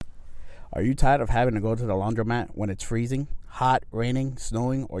Are you tired of having to go to the laundromat when it's freezing, hot, raining,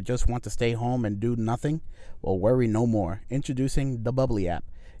 snowing, or just want to stay home and do nothing? Well, worry no more. Introducing the Bubbly app.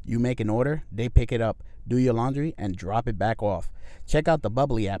 You make an order, they pick it up, do your laundry, and drop it back off. Check out the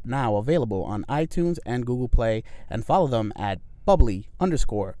Bubbly app now, available on iTunes and Google Play, and follow them at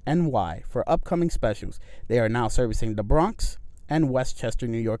bubbly_NY for upcoming specials. They are now servicing the Bronx and Westchester,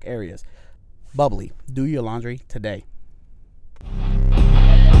 New York areas. Bubbly, do your laundry today.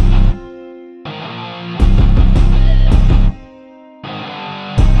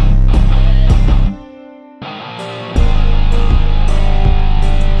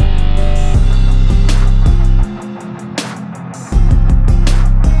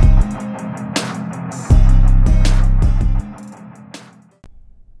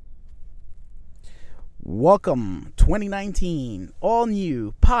 Welcome, 2019, all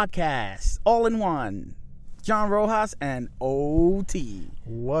new podcast, all in one. John Rojas and OT.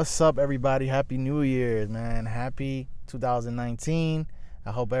 What's up, everybody? Happy New Year, man. Happy 2019.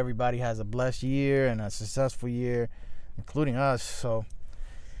 I hope everybody has a blessed year and a successful year, including us. So,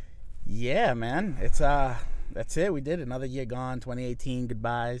 yeah, man. That's it. We did another year gone. 2018,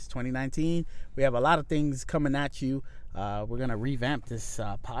 goodbyes. 2019, we have a lot of things coming at you. We're going to revamp this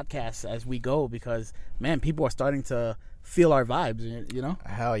podcast as we go because, man, people are starting to feel our vibes, you know?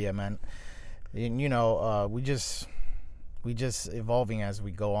 Hell yeah, man. And, we just evolving as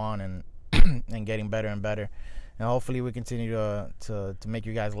we go on and and getting better and better. And hopefully we continue to make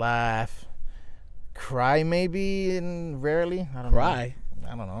you guys laugh, cry maybe, and rarely. I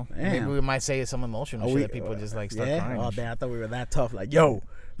don't know. Damn. Maybe we might say some emotional shit that people just like start crying. Oh, damn, I thought we were that tough. Like, yo,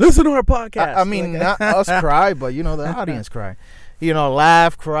 listen to our podcast. I mean, not us cry, but the audience cry.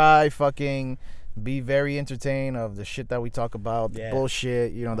 Laugh, cry, fucking be very entertained of the shit that we talk about, the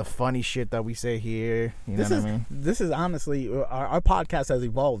bullshit, the funny shit that we say here. What I mean? This is honestly, our podcast has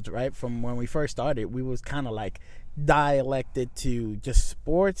evolved, right? From when we first started, we was kind of like dialected to just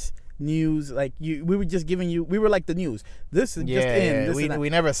sports, news, we were just giving you, we were like the news. This is just in.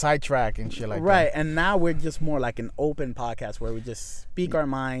 We never sidetrack and shit like that. Right, and now we're just more like an open podcast where we just speak our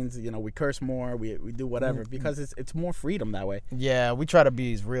minds. We curse more, we do whatever because it's more freedom that way. Yeah, we try to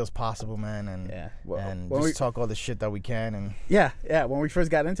be as real as possible, man, and just talk all the shit that we can. And yeah. When we first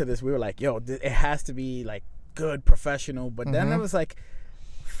got into this, we were like, yo, it has to be like good, professional. But then it was like,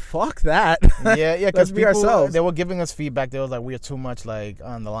 fuck that. Yeah, because be ourselves. They were giving us feedback. They was like, we are too much like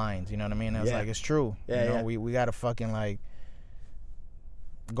on the lines. You know what I mean? I was like, it's true. We gotta fucking like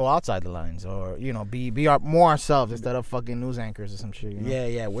go outside the lines, or be more ourselves instead of fucking news anchors or some shit.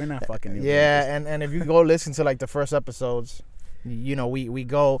 Yeah, we're not fucking news anchors. and if you go listen to like the first episodes, we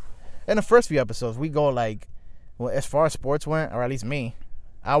go in the first few episodes we go like, well, as far as sports went, or at least me,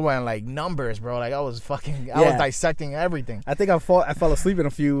 I went like numbers, bro. Like I was dissecting everything. I think I fell asleep in a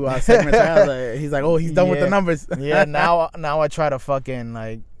few segments. He's like, oh, he's done with the numbers. Yeah, now I try to fucking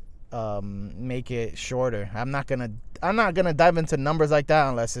like make it shorter. I'm not gonna dive into numbers like that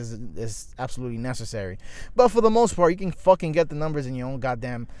unless it's absolutely necessary. But for the most part, you can fucking get the numbers in your own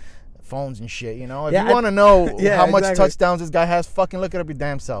goddamn phones and shit. If you want to know how much touchdowns this guy has, fucking look it up your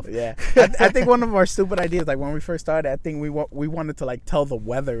damn self. Yeah. I think one of our stupid ideas, like when we first started, I think we wanted to like tell the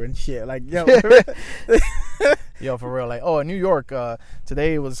weather and shit. Like, yo. Yo, for real. Like, in New York,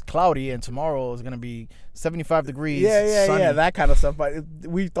 today it was cloudy and tomorrow is going to be 75 degrees. Yeah, that kind of stuff. But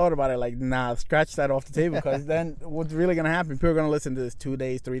we thought about it like, nah, scratch that off the table, because then what's really going to happen? People are going to listen to this 2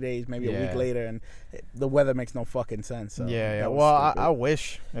 days, 3 days, maybe a week later, and the weather makes no fucking sense. So yeah. Well, I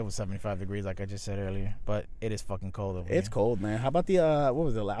wish it was 75 degrees like I just said earlier, but it is fucking cold over here. It's cold, man. How about the, what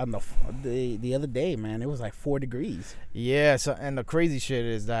was it, on the other day, man? It was like 4 degrees. Yeah, so, and the crazy shit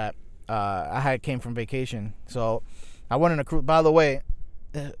is that I came from vacation, so I went on a cruise. By the way,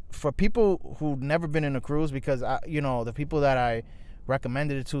 for people who've never been in a cruise, because the people that I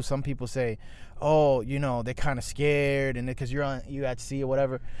recommended it to, some people say, oh, they're kind of scared, and because you're at sea or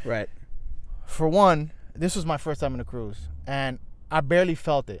whatever. Right. For one, this was my first time in a cruise, and I barely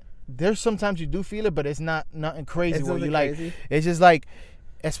felt it. There's sometimes you do feel it, but it's nothing crazy. It's where you crazy. Like, it's just like.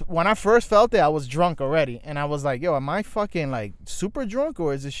 When I first felt it, I was drunk already, and I was like, yo, am I fucking like super drunk,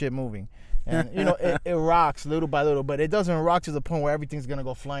 or is this shit moving? And it rocks little by little, but it doesn't rock to the point where everything's gonna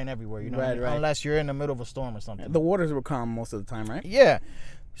go flying everywhere, right. Unless you're in the middle of a storm or something. The waters were calm most of the time, right? Yeah.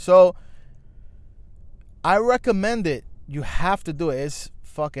 So I recommend it. You have to do it. It's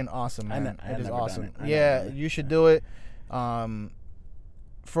fucking awesome, man. It is awesome. Yeah, you should do it.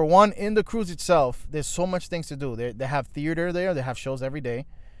 For one, in the cruise itself, there's so much things to do. They have theater there. They have shows every day.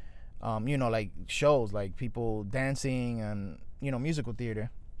 Like shows, like people dancing and, musical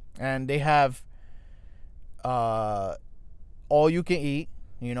theater. And they have all you can eat,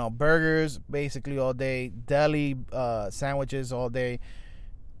 You know, burgers basically all day, deli sandwiches all day,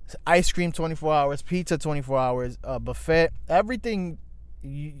 ice cream 24 hours, pizza 24 hours, buffet, everything.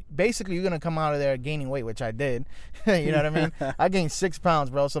 Basically, you're going to come out of there gaining weight, which I did. You know what I mean? I gained 6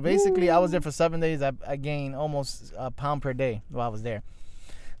 pounds, bro. So basically, I was there for 7 days. I gained almost a pound per day while I was there.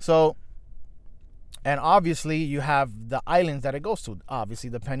 So, and obviously, you have the islands that it goes to,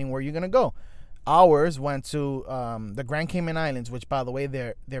 obviously, depending where you're going to go. Ours went to the Grand Cayman Islands, which, by the way,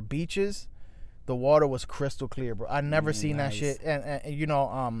 their beaches, the water was crystal clear, bro. I'd never seen that shit. And you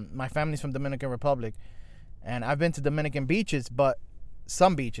know, my family's from Dominican Republic, and I've been to Dominican beaches, but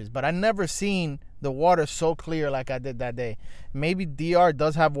some beaches, but I never seen the water so clear like I did that day. Maybe DR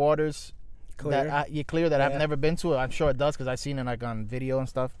does have waters Clear. that I've never been to. I'm sure it does because I've seen it like on video and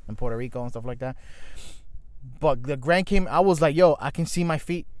stuff in Puerto Rico and stuff like that. But the Grand Cayman, I was like, yo, I can see my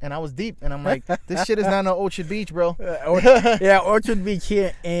feet, and I was deep, and I'm like, this shit is not no Orchard Beach, bro. Yeah, Orchard Beach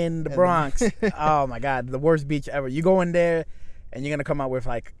here in the Bronx. Oh my God, the worst beach ever. You go in there, and you're gonna come out with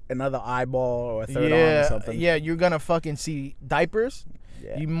like another eyeball or a third arm or something. Yeah, you're gonna fucking see diapers.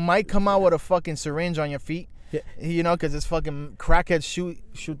 Yeah. You might come out with a fucking syringe on your feet. Yeah. You know, because it's fucking crackheads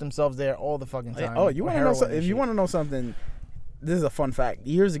shoot themselves there all the fucking time. Oh, you want to know? If you want to know something, this is a fun fact.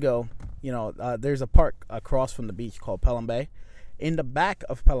 Years ago, you know, there's a park across from the beach called Pelham Bay. In the back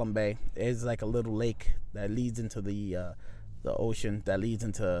of Pelham Bay is like a little lake that leads into the ocean, that leads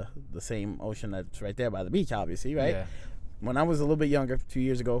into the same ocean that's right there by the beach, obviously, right? Yeah. When I was a little bit younger, 2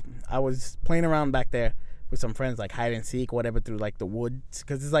 years ago, I was playing around back there with some friends, like hide and seek, whatever, through like the woods,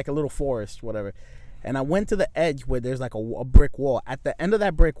 because it's like a little forest, whatever. And I went to the edge where there's like a brick wall. At the end of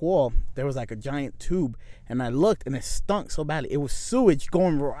that brick wall, there was like a giant tube. And I looked, and it stunk so badly. It was sewage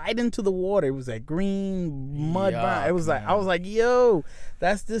going right into the water. It was like green mud. Yuck, it was like, man. I was like, yo,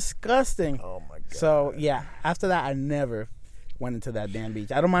 that's disgusting. Oh my God. So yeah, after that, I never went into that damn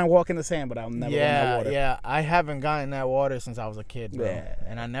beach. I don't mind walking the sand, but I'll never go in that water. Yeah, I haven't gotten that water since I was a kid, bro. Yeah.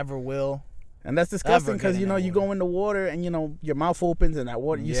 And I never will. And that's disgusting because, you know, you water. go in the water and, you know, your mouth opens and that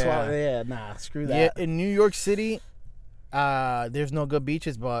water, you Yeah. swallow. Yeah, nah, screw that. Yeah, in New York City, there's no good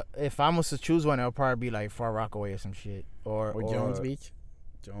beaches, but if I was to choose one, it would probably be like Far Rockaway or some shit. Or Jones Beach?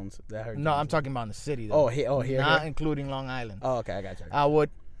 Jones. That hurt. No, Jones I'm Beach. talking about in the city, though. Here. Not including Long Island. Oh, okay, I got you. I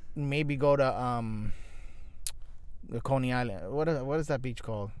would maybe go to the Coney Island. What is that beach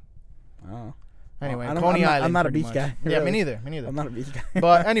called? Oh. Anyway, I'm Coney not, Island. I'm not a pretty beach much. guy. Yeah, really. me neither. I'm not a beach guy.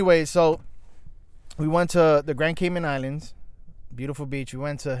 But anyway, so we went to the Grand Cayman Islands, beautiful beach. We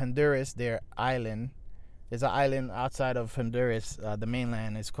went to Honduras, their island. There's an island outside of Honduras, the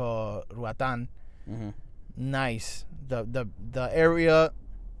mainland. It's called Roatan. Mm-hmm. Nice. The area,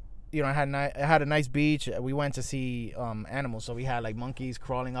 you know, it had a nice beach. We went to see animals, so we had like monkeys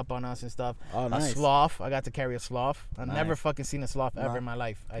crawling up on us and stuff. Oh, nice. A sloth. I got to carry a sloth. I've Nice. never fucking seen a sloth ever No. in my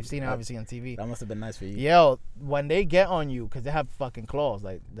life. I've seen it obviously on TV. That must have been nice for you. Yo, when they get on you, because they have fucking claws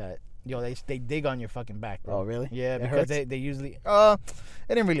like that. Yo, they dig on your fucking back, bro. Oh, really? Yeah, It because hurts? they usually it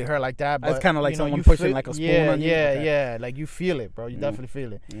didn't really hurt like that. But It's kinda like you know, someone you pushing feel- like a spoon Yeah, on you? yeah, Okay. yeah. Like you feel it, bro. You definitely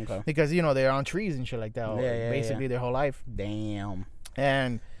feel it Okay. because you know they're on trees and shit like that. Yeah, basically their whole life. Damn.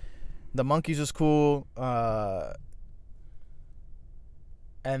 And the monkeys was cool.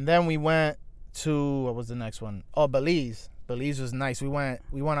 And then we went to what was the next one? Oh, Belize. Belize was nice. We went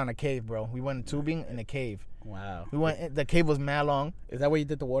on a cave, bro. We went tubing in a cave. Wow. The cave was mad long. Is that where you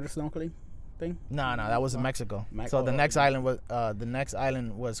did the water snorkeling thing? No, that was in Mexico. So oh, the next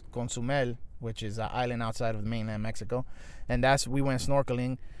island was Consumel, which is an island outside of mainland Mexico, and we went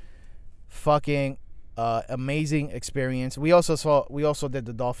snorkeling. Fucking amazing experience. We also did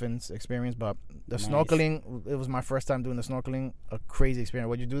the dolphins experience, but the Nice. snorkeling, it was my first time doing the snorkeling. A crazy experience.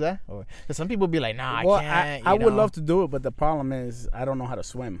 Would you do that? Or 'cause some people be like, nah, Well, I can't. I would love to do it, but the problem is I don't know how to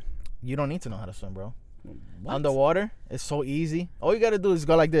swim. You don't need to know how to swim, bro. What? Underwater, it's so easy. All you gotta do is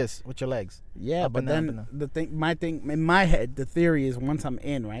go like this with your legs. Yeah, Up but and down, then up and the thing in my head, the theory is once I'm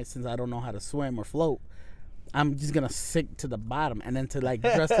in, right, since I don't know how to swim or float, I'm just gonna sink to the bottom and then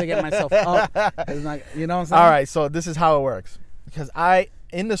just to get myself up. It's like, you know what I'm saying? All right, so this is how it works. Because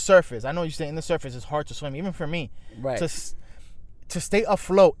in the surface, I know you're saying in the surface it's hard to swim, even for me. Right. To stay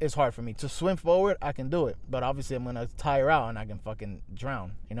afloat is hard for me. To swim forward, I can do it, but obviously I'm gonna tire out and I can fucking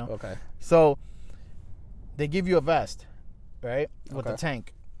drown. You know. Okay. So they give you a vest, right, with the Okay.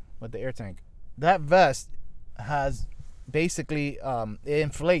 tank, with the air tank. That vest has basically it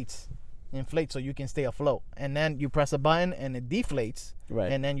inflates so you can stay afloat, and then you press a button and it deflates,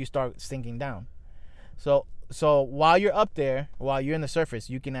 Right. and then you start sinking down. So while you're up there, while you're in the surface,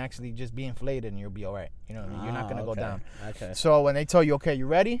 you can actually just be inflated and you'll be all right. You know what I mean? You're not gonna go okay. down. Okay. So when they tell you, okay, you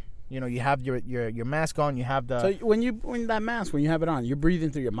ready? You have your mask on. You have the So when you have it on, you're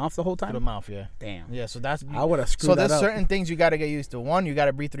breathing through your mouth the whole through time. the mouth. Yeah. Damn. Yeah. So that's I would have screwed so that there's up. certain things you got to get used to. One, you got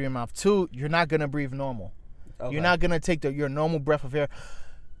to breathe through your mouth. Two, you're not gonna breathe normal. Okay. You're not gonna take your normal breath of air.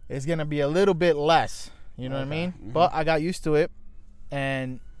 It's gonna be a little bit less. You know what I mean? Mm-hmm. But I got used to it,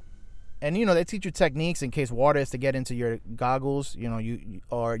 and they teach you techniques in case water is to get into your goggles. You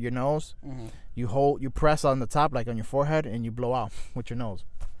or your nose. Mm-hmm. You press on the top like on your forehead, and you blow out with your nose.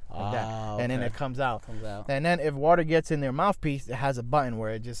 Like that. Okay. And then it comes out. Comes out. And then if water gets in their mouthpiece, it has a button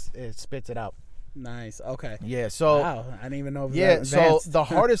where it spits it out. Nice. Okay. Yeah. So Wow. I didn't even know. It was yeah. that So advanced. the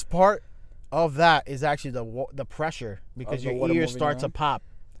hardest part of that is actually the pressure because Of the your water ears moving start to around? pop.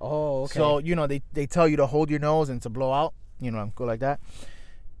 Oh. Okay. So they tell you to hold your nose and to blow out. Go like that.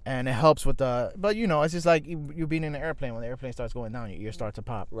 And it helps with the. But it's just like you being in an airplane. When the airplane starts going down, your ears start to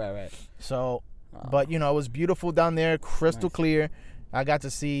pop. Right. So, but it was beautiful down there, crystal Nice. clear. I got to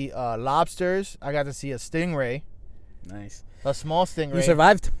see lobsters. I got to see a stingray, Nice. a small stingray. You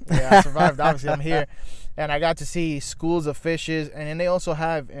survived. Yeah, I survived. Obviously, I'm here, and I got to see schools of fishes, and then they also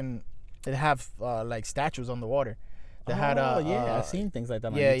have like statues on the water. They had I've seen things like that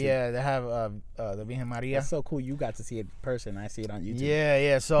on yeah, YouTube. yeah. They have the Virgen Maria. That's so cool. You got to see it in person. I see it on YouTube.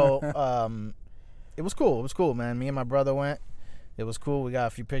 Yeah. So it was cool. It was cool, man. Me and my brother went. It was cool. We got a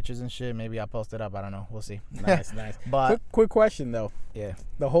few pictures and shit. Maybe I'll post it up. I don't know. We'll see. Nice. But quick question though. yeah.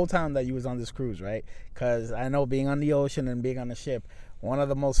 The whole time that you was on this cruise, right? Because I know being on the ocean and being on the ship, one of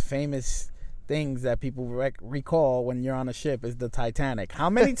the most famous things that people recall when you're on a ship is the Titanic. How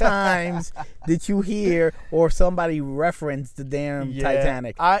many times did you hear or somebody reference the damn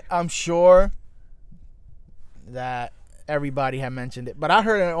Titanic? I'm sure that everybody had mentioned it, but I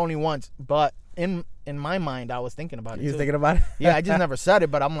heard it only once. But in my mind, I was thinking about it. You was too. thinking about it? Yeah, I just never said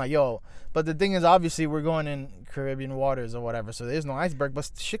it, but I'm like, yo. But the thing is, obviously, we're going in Caribbean waters or whatever, so there's no iceberg, but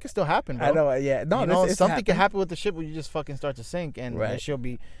shit can still happen, bro. I know. Yeah. No, it's something happened. can happen with the ship where you just fucking start to sink, and Right.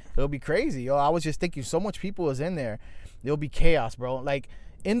 it'll be crazy, yo. I was just thinking, so much people is in there, there'll be chaos, bro. Like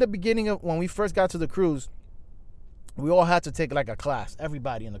in the beginning of when we first got to the cruise, we all had to take like a class.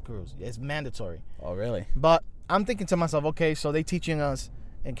 Everybody in the cruise, it's mandatory. Oh, really? But I'm thinking to myself, okay, so they teaching us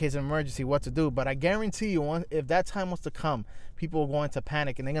in case of emergency what to do. But I guarantee you, if that time was to come, people are going to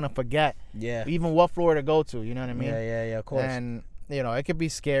panic and they're gonna forget Yeah. even what floor to go to. You know what I mean? Yeah. Of course. And it could be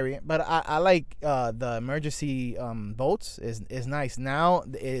scary. But I like the emergency boats is nice. Now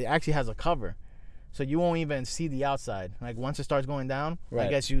it actually has a cover, so you won't even see the outside. Like once it starts going down, Right. I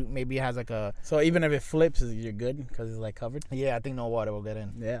guess maybe it has like a. So even if it flips, you're good because it's like covered. Yeah, I think no water will get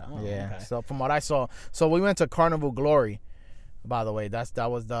in. Yeah. Oh, Yeah. Okay. So from what I saw, so we went to Carnival Glory. By the way, that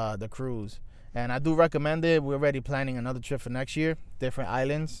was the cruise, and I do recommend it. We're already planning another trip for next year, different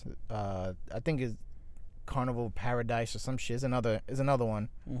islands. I think it's Carnival Paradise or some shit. Is another one.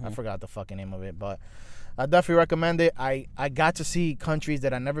 Mm-hmm. I forgot the fucking name of it, but I definitely recommend it. I got to see countries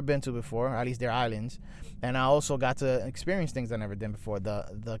that I've never been to before, at least their islands, and I also got to experience things I never done before.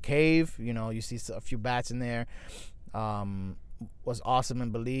 The cave, you see a few bats in there. Was awesome in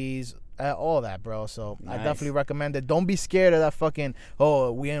Belize, all that, bro. So Nice. I definitely recommend it. Don't be scared of that fucking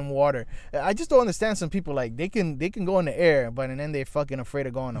we in water. I just don't understand some people, like they can go in the air, but and then they're fucking afraid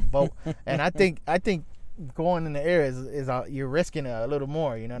of going on a boat. And I think going in the air is you're risking it a little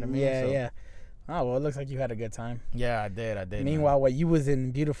more. You know what I mean? Yeah. So, Yeah. Oh well, it looks like you had a good time. Yeah, I did. Meanwhile, while you was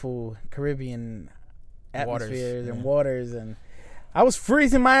in beautiful Caribbean Waters, atmospheres and yeah. waters, and I was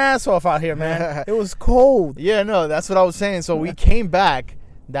freezing my ass off out here, man. It was cold. Yeah, no, that's what I was saying. So we came back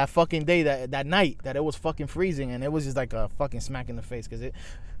that fucking day, that night, that it was fucking freezing, and it was just like a fucking smack in the face.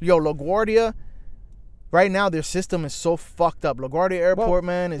 LaGuardia, right now their system is so fucked up. LaGuardia Airport,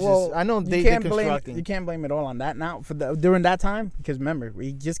 man, is just. I know they're constructing. You can't blame it all on that now during that time, because remember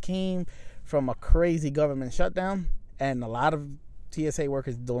we just came from a crazy government shutdown, and a lot of TSA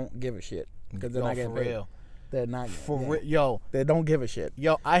workers don't give a shit because they're not getting paid. Real. They're not For real, yo. They don't give a shit.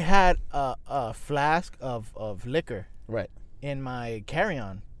 Yo, I had a flask of liquor Right. in my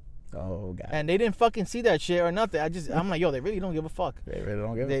carry-on, Oh god. and they didn't fucking see that shit or nothing. I'm like, yo, they really don't give a fuck. They really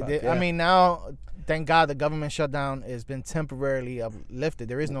don't give a fuck. I yeah. mean, now, thank God, the government shutdown has been temporarily lifted.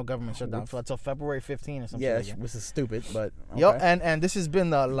 There is no government shutdown until February 15 or something. Yeah, like that. which is stupid, but okay. Yo, and this has been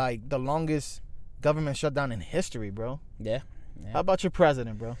the longest government shutdown in history, bro. yeah. How about your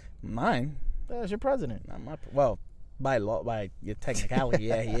president, bro? Mine. That's your president. Not my. Well, by law, by your technicality,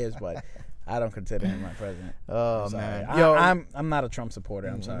 yeah, he is, but I don't consider him my president. Oh I'm sorry. man, yo, I'm not a Trump supporter.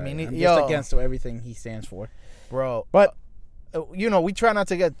 I'm sorry. Me I'm yo. just against everything he stands for. bro. But we try not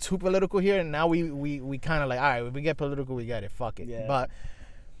to get too political here, and now we kind of like, all right, if we get political, we get it. Fuck it. Yeah. But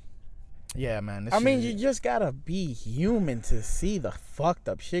Yeah, man. I mean, you just gotta be human to see the fucked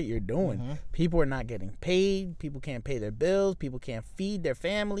up shit you're doing. Mm-hmm. People are not getting paid. People can't pay their bills. People can't feed their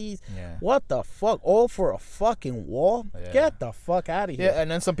families. Yeah. What the fuck? All for a fucking wall? Yeah. Get the fuck out of here. Yeah,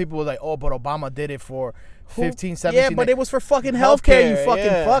 and then some people were like, oh, but Obama did it for 15, 17. Yeah, but it was for fucking healthcare, you fucking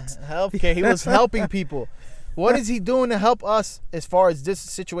fucks. Healthcare. He was helping people. What is he doing to help us as far as this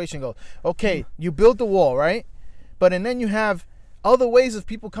situation goes? Okay, you built the wall, right? But and then you have other ways of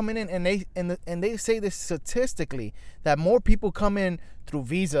people coming in, and they say this statistically that more people come in through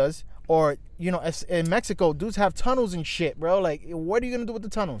visas, or as in Mexico, dudes have tunnels and shit, bro. Like, what are you gonna do with the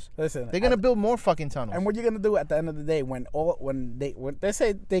tunnels? Listen, they're gonna build more fucking tunnels. And what you gonna do at the end of the day when they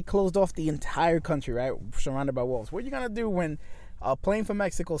say they closed off the entire country, right, surrounded by walls? What are you gonna do when a plane from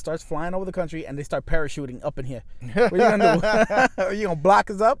Mexico starts flying over the country and they start parachuting up in here? What are you gonna do? Are you gonna block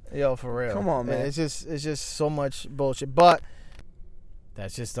us up? Yo, for real. Come on, man. It's just so much bullshit. But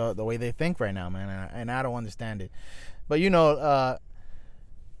that's just the way they think right now, man. And I don't understand it. But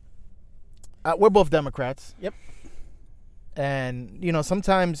we're both Democrats. Yep. And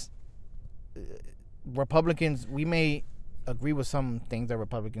sometimes Republicans, we may agree with some things that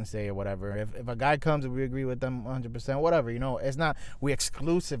Republicans say or whatever. If a guy comes and we agree with them 100%, whatever, it's not we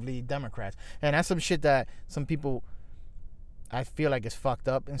exclusively Democrats. And that's some shit that some people, I feel like, is fucked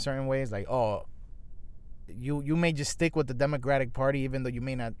up in certain ways. Like, oh, you may just stick with the Democratic Party even though you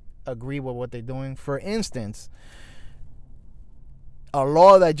may not agree with what they're doing. For instance, a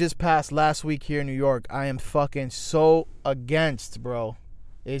law that just passed last week here in New York, I am fucking so against, bro.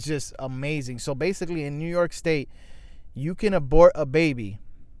 It's just amazing. So basically in New York State, you can abort a baby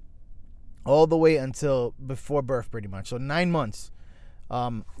all the way until before birth, pretty much. So 9 months.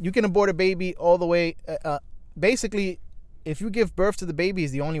 You can abort a baby all the way. Basically, if you give birth to the baby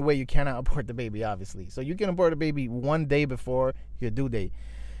is the only way you cannot abort the baby, obviously. So you can abort a baby 1 day before your due date.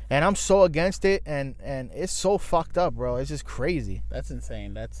 And I'm so against it, and it's so fucked up, bro. It's just crazy. That's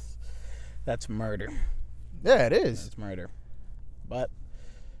insane. That's murder. Yeah, it is. It's murder. But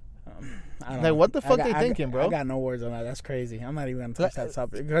I don't like, know. what the fuck they thinking, bro? I got no words on that. That's crazy. I'm not even gonna touch that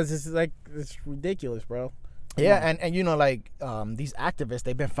subject because it's ridiculous, bro. Yeah, and these activists,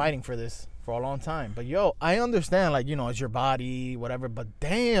 they've been fighting for this for a long time. But yo, I understand, it's your body, whatever. But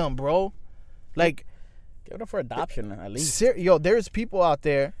damn, bro, like, give it up for adoption at least. There's people out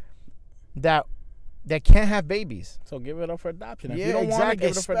there that can't have babies. So give it up for adoption. If Yeah, you don't exactly. want to,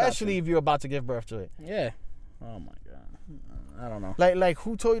 give it up for adoption. Especially if you're about to give birth to it. Yeah. Oh my god. I don't know. Like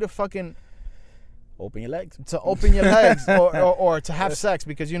who told you to fucking open your legs? To open your legs or to have sex,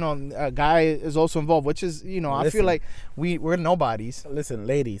 because a guy is also involved, which is I feel like we're nobodies. Listen,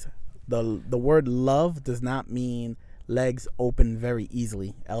 ladies, the word love does not mean legs open very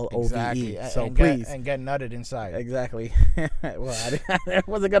easily. LOVE. Exactly. So and please get nutted inside. Exactly. Well, I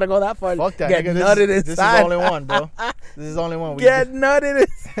wasn't gonna go that far. Fuck that. Get nigga, nutted inside. This is only one, bro. This is only one. Get nutted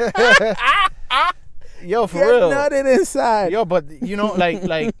inside. Yo, for Get real. nutted inside. Yo, but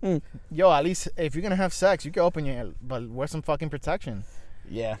like yo, at least if you're gonna have sex, you can open your, but wear some fucking protection.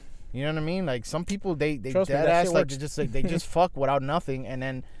 Yeah. You know what I mean? Like, some people they Trust me, dead that ass shit like works. they just fuck without nothing, and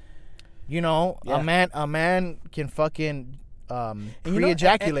then Yeah. a man can fucking And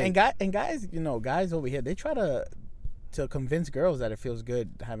pre-ejaculate. And guys, guys over here, they try to convince girls that it feels good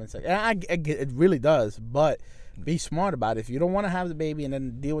having sex. And I get it really does, but be smart about it. If you don't want to have the baby and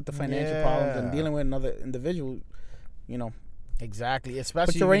then deal with the financial problems and dealing with another individual, Exactly.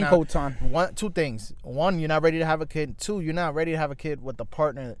 Especially put your raincoats on. Two things. One, you're not ready to have a kid. Two, you're not ready to have a kid with the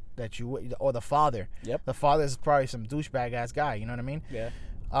partner that or the father. Yep. The father is probably some douchebag ass guy. You know what I mean? Yeah.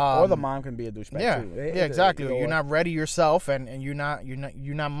 Or the mom can be a douchebag too. Yeah, exactly. You're not ready yourself, and you're not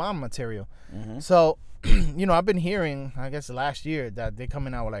mom material. Mm-hmm. So, I've been hearing, I guess last year, that they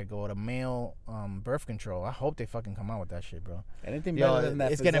coming out with the male birth control. I hope they fucking come out with that shit, bro. Anything better than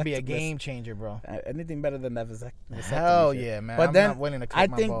that. It's gonna be a game changer, bro. Anything better than that vasectomy. Hell yeah, man. But I'm then not willing to clip I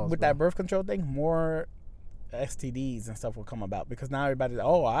my think balls, with bro. that birth control thing, more STDs and stuff will come about because now everybody's I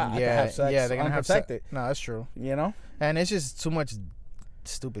can have sex. Yeah, they're gonna have sex. sex. No, that's true. And it's just too much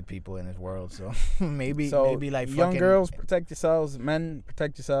stupid people in this world. So maybe like young fucking, girls, protect yourselves. Men,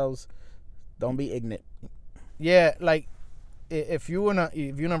 protect yourselves. Don't be ignorant. Yeah, like if you're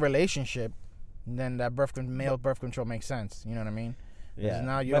in a relationship, then that male birth control makes sense. You know what I mean? Yeah.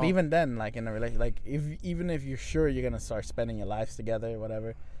 Now but even then, like in a relationship, like even if you're sure you're gonna start spending your lives together or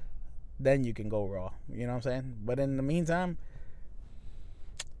whatever, then you can go raw. You know what I'm saying? But in the meantime,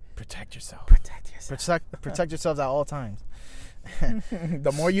 protect yourself. Protect yourselves at all times.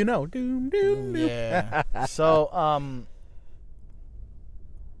 The more you know. Doom, doom, doom. Yeah. So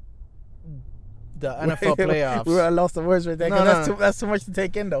the NFL playoffs. We lost the words right there. No, That's too much to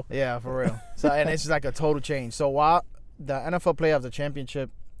take in, though. Yeah, for real. So and it's like a total change. So while the NFL playoffs, the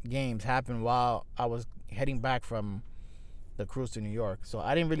championship games happened while I was heading back from the cruise to New York, so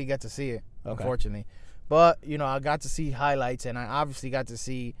I didn't really get to see it, unfortunately. But I got to see highlights, and I obviously got to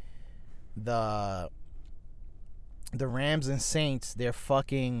see the Rams and Saints. They're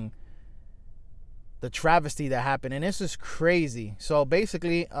fucking the travesty that happened, and this is crazy. So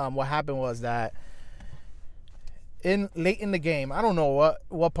basically, what happened was that late in the game, I don't know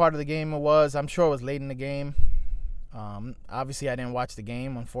what part of the game it was. I'm sure it was late in the game. Obviously, I didn't watch the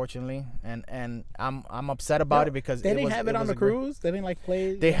game, unfortunately, and I'm upset about it because they didn't have it on the cruise. They didn't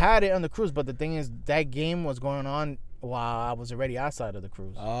play. They had it on the cruise, but the thing is, that game was going on while I was already outside of the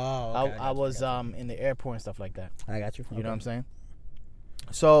cruise. Oh, okay, I was in the airport and stuff like that. I got you. You know what I'm saying?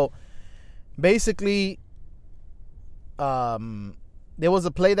 So basically, there was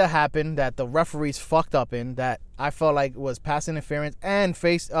a play that happened that the referees fucked up in that I felt like was pass interference and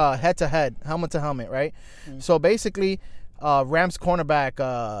face head to head, helmet to helmet, right? So basically, Rams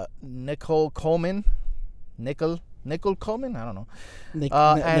cornerback Nicole Coleman, I don't know.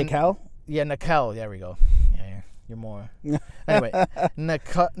 Nickel? Yeah, Nickel. There we go. Yeah, you're more. Anyway,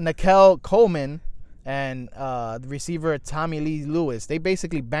 Nickel Coleman and the receiver Tommy Lee Lewis, they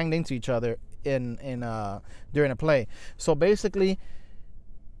basically banged into each other in during a play. So basically,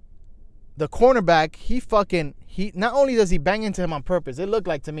 the cornerback, he not only does he bang into him on purpose, it looked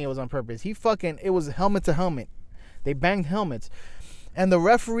like to me it was on purpose. It was helmet to helmet. They banged helmets. And the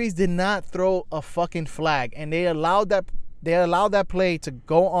referees did not throw a fucking flag, and they allowed that play to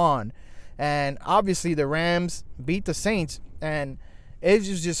go on. And obviously the Rams beat the Saints, and it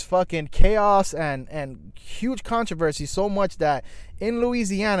was just fucking chaos and huge controversy, so much that in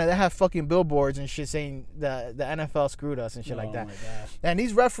Louisiana they have fucking billboards and shit saying the NFL screwed us and shit like that. My God. And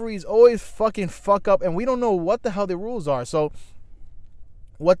these referees always fucking fuck up, and we don't know what the hell the rules are. So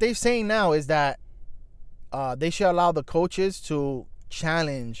what they're saying now is that they should allow the coaches to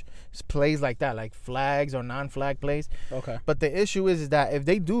challenge plays like that, like flags or non-flag plays. Okay. But the issue is that if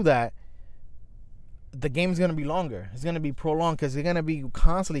they do that, the game's going to be longer. It's going to be prolonged because they're going to be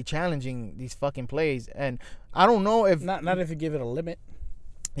constantly challenging these fucking plays. And I don't know if... Not if you give it a limit.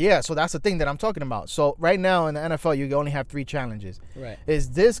 Yeah, so that's the thing that I'm talking about. So right now in the NFL, you only have 3 challenges. Right.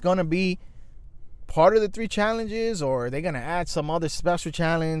 Is this going to be part of the 3 challenges, or are they going to add some other special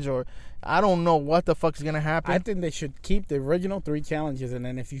challenge, or I don't know what the fuck is going to happen. I think they should keep the original 3 challenges, and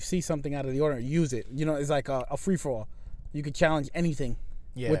then if you see something out of the order, use it. It's like a free-for-all. You could challenge anything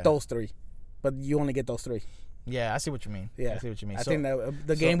with those 3. But you only get those 3. Yeah, I see what you mean. Yeah, I see what you mean. I think that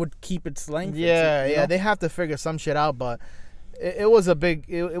the game would keep its length. Yeah. They have to figure some shit out, but it was a big,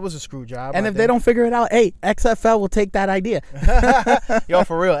 it was a screw job. And if they don't figure it out, hey, XFL will take that idea. Yo,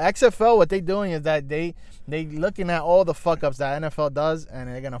 for real, XFL, what they doing is that they looking at all the fuck ups that NFL does, and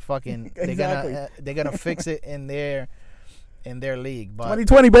they're gonna fucking they're gonna fix it in their league. But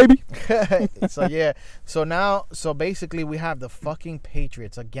 2020, baby. So basically we have the fucking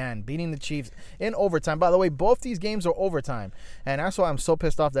Patriots again beating the Chiefs in overtime. By the way, both these games are overtime, and that's why I'm so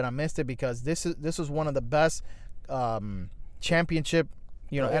pissed off that I missed it, because this is one of the best championship,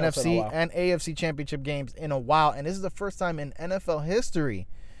 NFC and AFC championship games in a while, and this is the first time in NFL history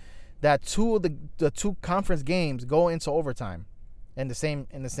that the two conference games go into overtime in the same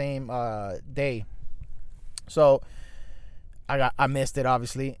day. So I missed it,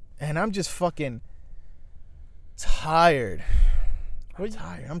 obviously, and I'm just fucking tired.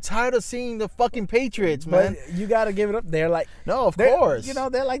 I'm tired of seeing the fucking Patriots, man. But you gotta give it up. They're like, no, of course.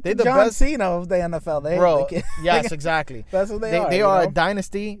 They're like the John Cena of the NFL. Bro, yes, exactly. That's what they are. They are a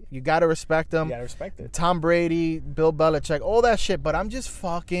dynasty. You gotta respect them. You gotta respect it. Tom Brady, Bill Belichick, all that shit. But I'm just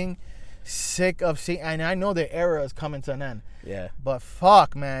fucking sick of seeing. And I know their era is coming to an end. Yeah. But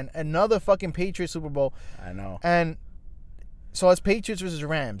fuck, man, another fucking Patriots Super Bowl. I know. And so it's Patriots versus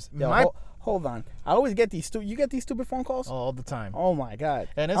Rams. Hold on. I always get these you get these stupid phone calls? All the time. Oh my God.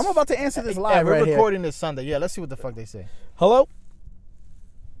 And I'm about to answer this live. We're right recording here. this Sunday. Yeah, let's see what the fuck they say. Hello?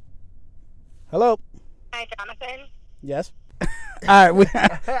 Hello? Hi, Jonathan. Yes. All right, we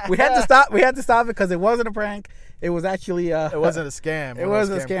had to stop. We had to stop it because it wasn't a prank. It was actually it wasn't a scam. It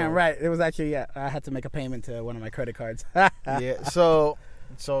wasn't a scam, right? It was actually I had to make a payment to one of my credit cards. Yeah.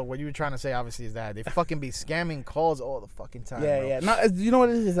 So what you were trying to say, obviously, is that they fucking be scamming calls all the fucking time. Yeah, bro. yeah. No, you know what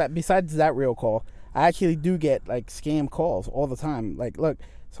it is that besides that real call, I actually do get like scam calls all the time. Like, look,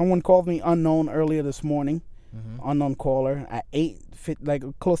 someone called me unknown earlier this morning, unknown caller at 8, like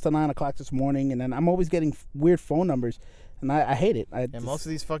close to 9 o'clock this morning, and then I'm always getting weird phone numbers, and I hate it. And most of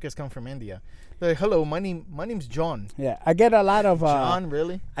these fuckers come from India. Like, hello, my name's John. Yeah, I get a lot of John,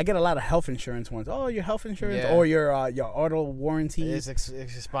 really? I get a lot of health insurance ones. Oh, your health insurance Yeah. or your auto warranty. It's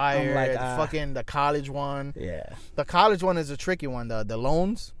expired. I'm like, fucking the college one. Yeah. The college one is a tricky one. The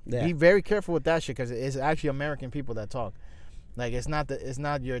loans. Yeah. Be very careful with that shit because it's actually American people that talk. Like it's not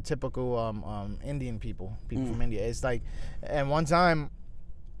your typical Indian people from India. It's like, and one time,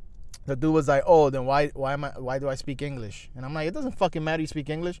 the dude was like, "Oh, then why do I speak English?" And I'm like, "It doesn't fucking matter. You speak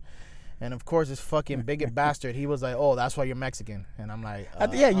English." And of course, this fucking bigot bastard, he was like, "Oh, that's why you're Mexican." And I'm like,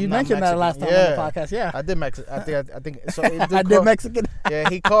 yeah, you I'm not mentioned that last time Mexican. on the podcast. Yeah, I did Mexican. I think so. I did Mexican. Yeah,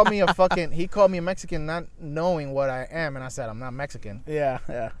 he called me a Mexican, not knowing what I am, and I said I'm not Mexican.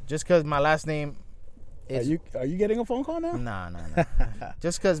 Yeah. Just because my last name is. Are you getting a phone call now? Nah.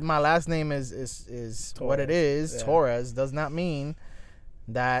 Just because my last name is what it is, yeah. Torres, does not mean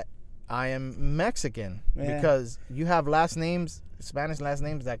that I am Mexican. Yeah. Because you have last names, Spanish last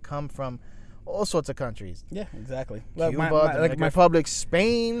names that come from all sorts of countries. Yeah, exactly. Cuba, Dominican Republic,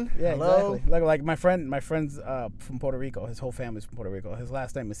 Spain. Yeah, hello? exactly. Like my friend's from Puerto Rico. His whole family's from Puerto Rico. His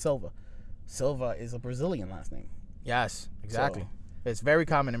last name is Silva. Silva is a Brazilian last name. Yes, exactly. So, it's very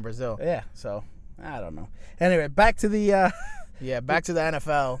common in Brazil. Yeah, so I don't know. Anyway, back to the back to the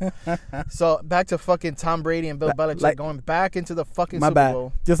NFL. So back to fucking Tom Brady and Bill Belichick going back into the fucking my Super bad.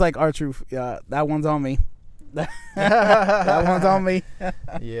 Bowl. Just like R-Truth, that one's on me. That one's on me.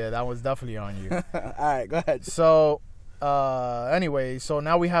 Yeah, that was definitely on you. All right, go ahead. So, anyway, so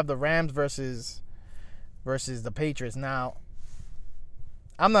now we have the Rams versus the Patriots. Now,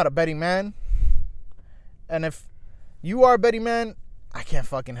 I'm not a betting man, and if you are a betting man, I can't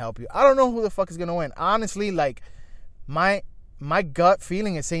fucking help you. I don't know who the fuck is gonna win. Honestly, like my gut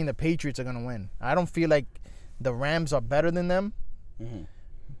feeling is saying the Patriots are gonna win. I don't feel like the Rams are better than them. Mm-hmm.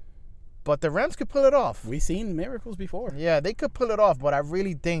 But the Rams could pull it off. We've seen miracles before. Yeah, they could pull it off, but I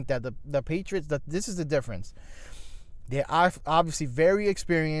really think that the Patriots, this is the difference. They are obviously very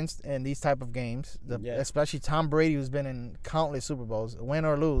experienced in these type of games, especially Tom Brady, who's been in countless Super Bowls. Win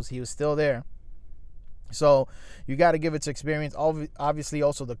or lose, he was still there. So you got to give it to experience. Obviously,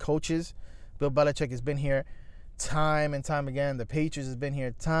 also the coaches. Bill Belichick has been here time and time again. The Patriots has been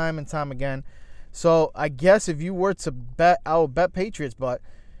here time and time again. So I guess if you were to bet, I would bet Patriots, but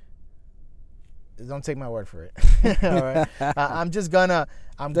don't take my word for it. All right. I'm going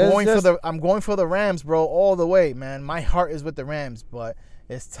for the Rams, bro, all the way, man. My heart is with the Rams, but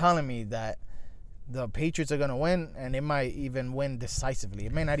it's telling me that the Patriots are gonna win, and they might even win decisively.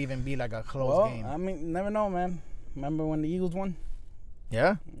 It may not even be like a close game. I mean, you never know, man. Remember when the Eagles won?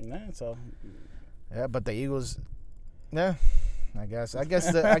 Yeah. Yeah. So. Yeah, but the Eagles. Yeah. I guess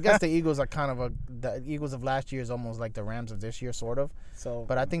the Eagles are kind of the Eagles of last year is almost like the Rams of this year, sort of. So,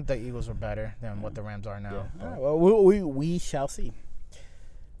 but I think the Eagles are better than what the Rams are now. Yeah. All right, well, we shall see.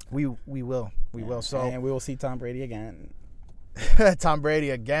 We will. So, and we will see Tom Brady again. Tom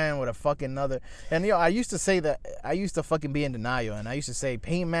Brady again with a fucking another. And I used to say that I used to fucking be in denial, and I used to say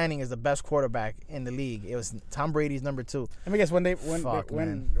Peyton Manning is the best quarterback in the league. It was Tom Brady's number 2. Let me guess when they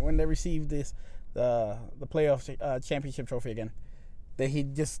received this. The playoff championship trophy again. Did he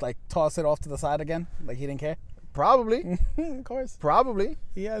just like toss it off to the side again? Like he didn't care? Probably. Of course. Probably.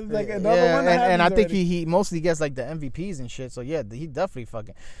 He has like another one. And I think he mostly gets like the MVPs and shit. So yeah, he definitely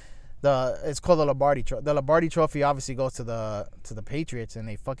fucking it's called the Lombardi Trophy. The Lombardi Trophy obviously goes to the Patriots, and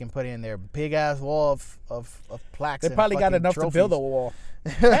they fucking put it in their big ass wall of plaques. They probably got enough trophies to build a wall.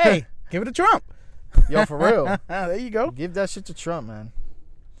 Hey, give it to Trump. Yo, for real. There you go. Give that shit to Trump, man.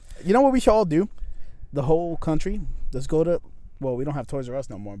 You know what we should all do? The whole country. Let's go to. Well, we don't have Toys R Us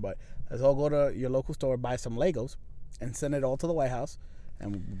no more, but let's all go to your local store, buy some Legos, and send it all to the White House,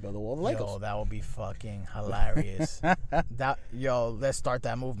 and build all the Legos. Yo, that would be fucking hilarious. Let's start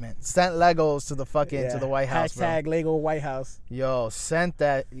that movement. Send Legos to the fucking to the White House. Hashtag bro. Lego White House. Yo, send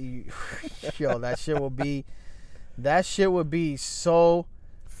that. Yo, that shit would be so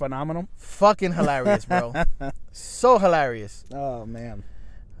phenomenal, fucking hilarious, bro. So hilarious. Oh man.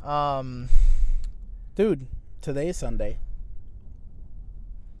 Dude, today is Sunday.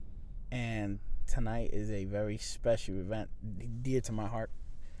 And tonight is a very special event, dear to my heart.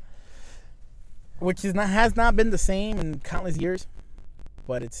 Which has not been the same in countless years,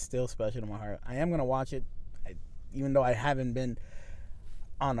 but it's still special to my heart. I am going to watch it, even though I haven't been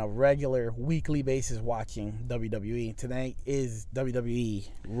on a regular weekly basis watching WWE. Tonight is WWE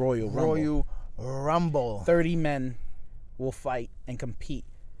Royal Rumble. 30 men will fight and compete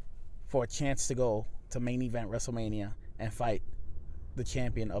for a chance to go to main event WrestleMania and fight the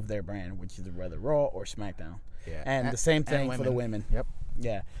champion of their brand, which is whether Raw or SmackDown. Yeah. And the same thing for the women. Yep.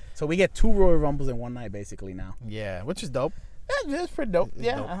 Yeah. So we get 2 Royal Rumbles in one night basically now. Yeah, which is dope. It's pretty dope. It's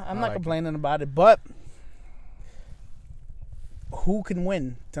Yeah, dope. I'm I not like complaining about it. But who can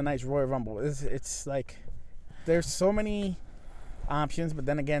win tonight's Royal Rumble? It's like there's so many options, but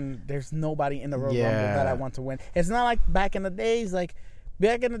then again, there's nobody in the Royal Rumble that I want to win. It's not like back in the days. Like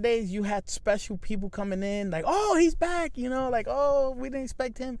back in the days, you had special people coming in, like, oh, he's back, you know, like, oh, we didn't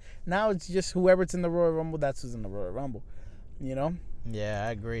expect him. Now it's just whoever's in the Royal Rumble, that's who's in the Royal Rumble, you know? Yeah,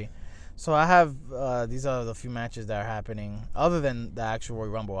 I agree. So I have these are the few matches that are happening other than the actual Royal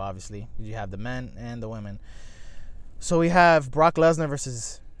Rumble. Obviously, you have the men and the women. So we have Brock Lesnar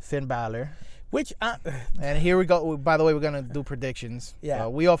versus Finn Balor. Which, and here we go. By the way, we're gonna do predictions. Yeah,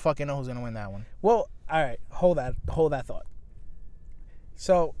 we all fucking know who's gonna win that one. Well, all right, hold that thought.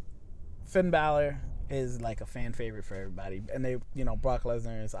 So, Finn Balor is like a fan favorite for everybody, and they, you know, Brock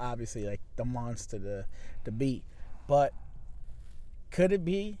Lesnar is obviously like the monster to beat. But could it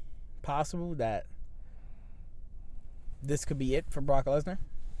be possible that this could be it for Brock Lesnar?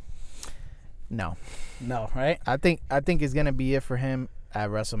 No, right? I think it's gonna be it for him at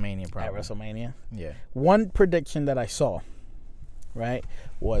WrestleMania. Probably at WrestleMania. Yeah. One prediction that I saw, right,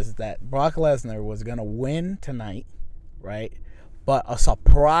 was that Brock Lesnar was gonna win tonight, right? But a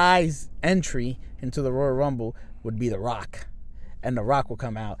surprise entry into the Royal Rumble would be The Rock. And The Rock will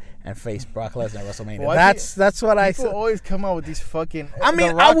come out and face Brock Lesnar at WrestleMania. Well, that's what I said. People always come out with these fucking. I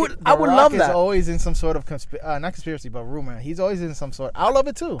mean, I would love that. He's always in some sort of not conspiracy, but rumor. He's always in some sort. I love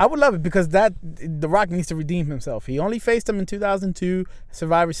it too. I would love it because The Rock needs to redeem himself. He only faced him in 2002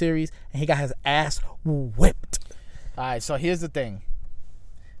 Survivor Series, and he got his ass whipped. All right, so here's the thing.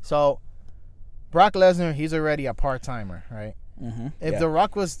 So, Brock Lesnar, he's already a part timer, right? Mm-hmm. If The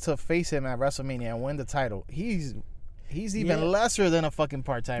Rock was to face him at WrestleMania and win the title, he's even lesser than a fucking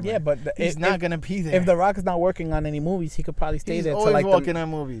part timer. Yeah, but he's not gonna be there. If The Rock is not working on any movies, he could probably stay he's there. Always like working on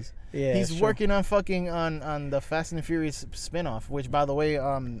movies. Yeah, he's working on fucking on the Fast and the Furious spinoff, which by the way,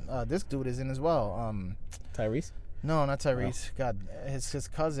 this dude is in as well. Tyrese? No, not Tyrese. Oh. God, his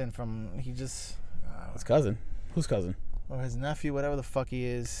cousin from his cousin. Whose cousin? Or his nephew, whatever the fuck he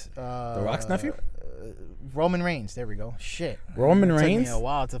is. The Rock's nephew? Roman Reigns. There we go. Shit. Roman Reigns? It took me a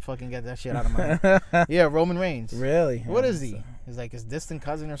while to fucking get that shit out of my head. Yeah, Roman Reigns. Really? What is he? He's like his distant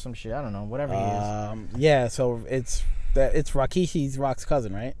cousin or some shit. I don't know. Whatever he is. Yeah, so it's Rakishi's Rock's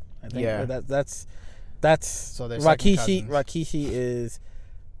cousin, right? I think that's so Rikishi is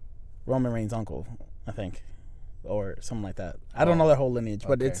Roman Reigns' uncle, I think. Or something like that. I don't know their whole lineage,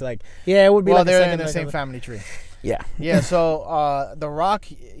 but it's like, yeah, it would be. Well, they're in the same family tree. Yeah, yeah. So The Rock,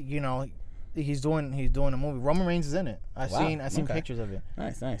 you know, he's doing a movie. Roman Reigns is in it. I've seen pictures of it.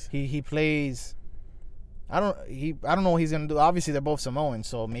 Nice. He plays. I don't know what he's gonna do. Obviously, they're both Samoans,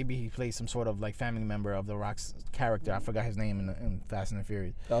 so maybe he plays some sort of like family member of The Rock's character. I forgot his name in Fast and the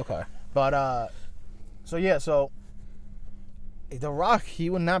Furious. Okay. But so The Rock,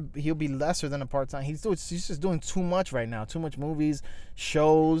 he'll be lesser than a part-time. He's just doing too much right now. Too much movies,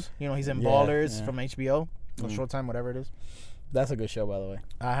 shows. You know, he's in Ballers from HBO. Or Showtime, whatever it is. That's a good show, by the way.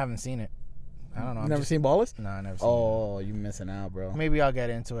 I haven't seen it. I don't know. You never seen Ballers? No, I never seen it. Oh, you're missing out, bro. Maybe I'll get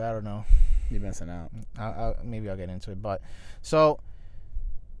into it. I don't know. You're missing out. Maybe I'll get into it. But so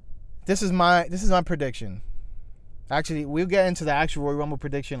this is my prediction. Actually, we'll get into the actual Royal Rumble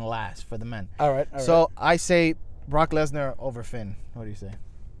prediction last for the men. All right. So I say Brock Lesnar over Finn. What do you say?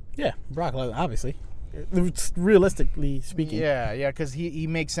 Yeah, Brock Lesnar, obviously. Realistically speaking. Yeah, because he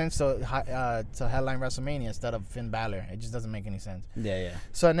makes sense to headline WrestleMania instead of Finn Balor. It just doesn't make any sense. Yeah.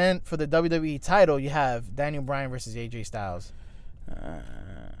 So and then for the WWE title, you have Daniel Bryan versus AJ Styles.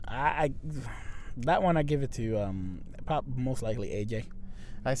 That one I give it to most likely AJ.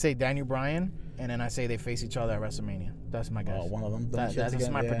 I say Daniel Bryan, and then I say they face each other at WrestleMania. That's my guess. Oh, one of them. That's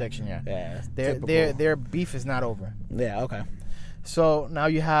my prediction. Yeah. Their beef is not over. Yeah. Okay. So now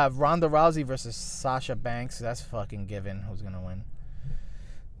you have Ronda Rousey versus Sasha Banks. That's fucking given. Who's gonna win?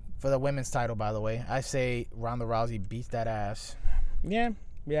 For the women's title, by the way, I say Ronda Rousey beats that ass. Yeah,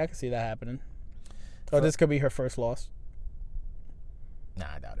 I can see that happening. This could be her first loss. Nah,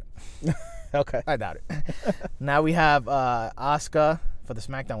 I doubt it. Okay. I doubt it. Now we have Asuka for the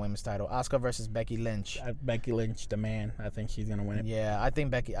SmackDown Women's title. Asuka versus Becky Lynch. Becky Lynch, the man. I think she's gonna win it. Yeah,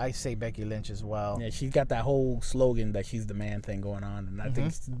 I say Becky Lynch as well. Yeah, she's got that whole slogan that she's the man thing going on, and I think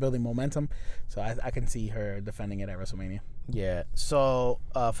it's building momentum. So I can see her defending it at WrestleMania. Yeah. So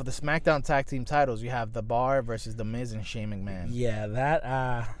for the SmackDown Tag Team titles, you have The Bar versus The Miz and Shane McMahon. Yeah,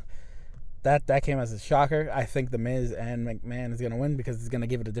 that came as a shocker. I think The Miz and McMahon is gonna win because it's gonna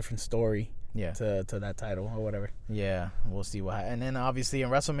give it a different story Yeah. to that title or whatever. Yeah, we'll see what happens. And then obviously in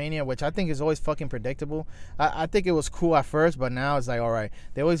WrestleMania, which I think is always fucking predictable. I think it was cool at first, but now it's like, all right,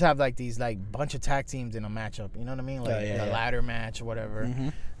 they always have like these like bunch of tag teams in a matchup. You know what I mean? Like the ladder match or whatever. Mm-hmm.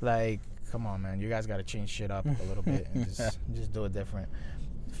 Like, come on, man, you guys got to change shit up a little bit and just do it different.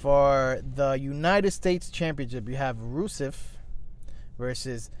 For the United States Championship, you have Rusev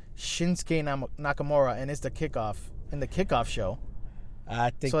versus Shinsuke Nakamura, and it's the kickoff show. I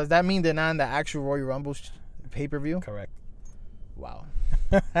think So does that mean they're not in the actual Royal Rumble pay-per-view? correct. Wow.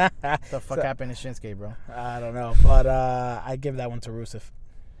 The fuck happened to Shinsuke, bro? I don't know, but I give that one to Rusev.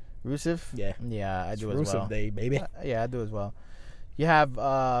 Rusev? Yeah. Yeah, I do It's as well. Rusev Day, baby. Yeah, I do as well. You have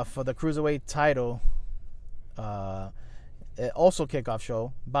for the Cruiserweight title, also kickoff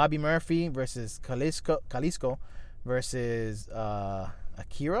show, Bobby Murphy versus Kalisto versus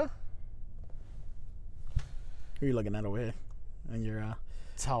Akira Who are you looking at over here? And you're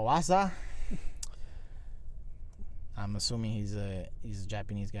Tawaza. I'm assuming he's a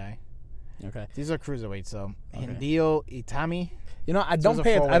Japanese guy. okay. These are cruiserweights, so Okay. Hideo Itami. You know, I So don't it's a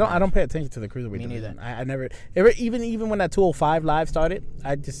pay. four-way I match. don't pay attention to the cruiserweight Me division. neither. I never. Even when that 205 live started,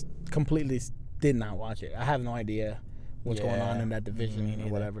 I just completely did not watch it. I have no idea what's going on in that Me division or neither.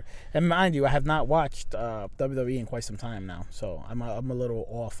 whatever. And mind you, I have not watched WWE in quite some time now, so I'm a little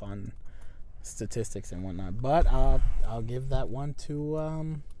off on statistics and whatnot. But I'll give that one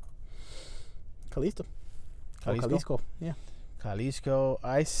to Kalisto. Oh, Kalisto? Kalisto. Yeah. Kalisto,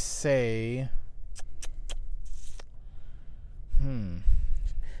 I say.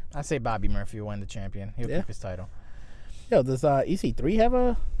 I say Bobby Murphy will win the champion. He'll Yeah. keep his title. Yo, does EC3 have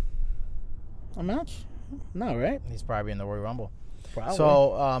a match? No, right? He's probably in the Royal Rumble. Probably.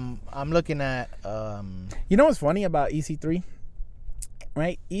 So I'm looking at You know what's funny about EC3?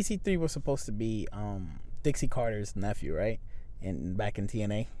 Right? EC3 was supposed to be Dixie Carter's nephew, right? And back in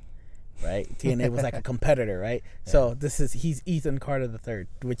TNA, right? TNA was like a competitor, right? Yeah. So he's Ethan Carter III,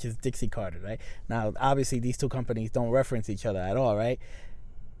 which is Dixie Carter, right? Now, obviously, these two companies don't reference each other at all, right?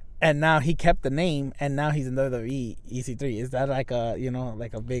 And now he kept the name, and now he's in WWE EC3. Is that like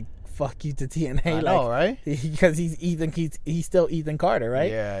a big fuck you to TNA? I know, right? Because he's still Ethan Carter,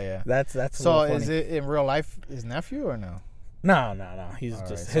 right? Yeah. That's So a little is funny. it in real life his nephew or no? No. He's All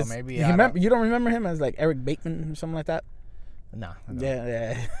just right, so his. maybe You I remember? don't- You don't remember him as like Eric Bateman or something like that? No.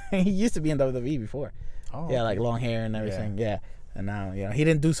 Yeah. He used to be in WWE before. Oh, Yeah, like okay. long hair and everything. Yeah. And now, he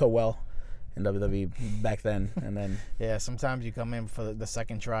didn't do so well in WWE back then. And then, Yeah, sometimes you come in for the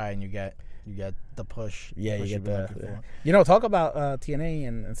second try and you get the push. yeah, push you you've get been looking the. for. Talk about TNA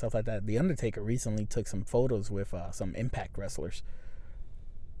and stuff like that. The Undertaker recently took some photos with some Impact wrestlers.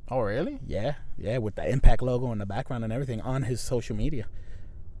 Oh, really? Yeah, with the Impact logo in the background and everything on his social media.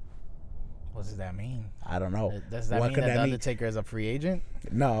 What does that mean? I don't know. Does that What mean could that that the mean? Undertaker is a free agent?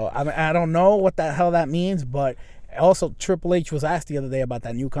 No, I mean, I don't know what the hell that means, but also Triple H was asked the other day about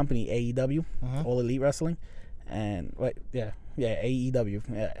that new company, AEW, All Elite Wrestling, and AEW,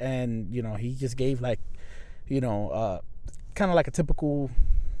 yeah, and he just gave like, kind of like a typical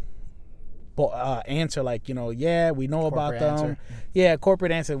answer, like we know about Corporate them, answer. yeah,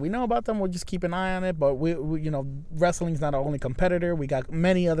 corporate answer. We know about them. We'll just keep an eye on it. But we wrestling's not our only competitor. We got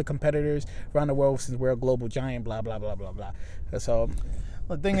many other competitors around the world since we're a global giant. Blah blah blah blah blah. So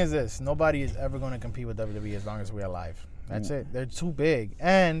The thing is this: nobody is ever going to compete with WWE as long as we're alive. That's it. They're too big,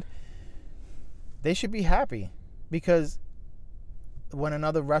 and they should be happy because when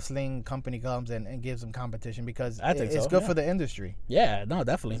another wrestling company comes in and gives them competition, because I think it's so, good yeah. for the industry. yeah, no,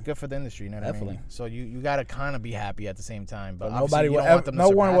 definitely. It's good for the industry. You know what I Definitely. mean? So you got to kind of be happy at the same time. But But obviously nobody you will don't ever, want them to no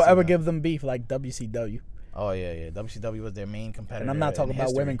one will surpass ever them. give them beef like WCW. Oh yeah. WCW was their main competitor. And I'm not talking in about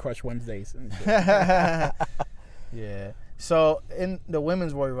history. Women Crush Wednesdays. And shit. Yeah. So in the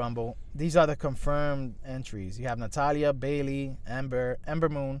women's Royal Rumble, these are the confirmed entries. You have Natalia, Bailey, Ember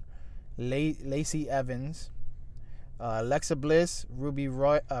Moon, Lacey Evans, Alexa Bliss, Ruby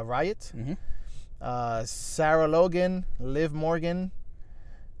Riot, Mhm. Sarah Logan, Liv Morgan,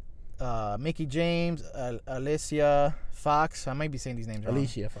 Mickey James, Alicia Fox. I might be saying these names wrong.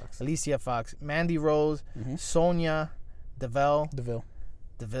 Alicia Fox, Mandy Rose, Mhm. Sonia Deville,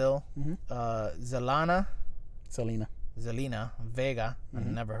 DeVille. Mhm. Zelina Vega. I've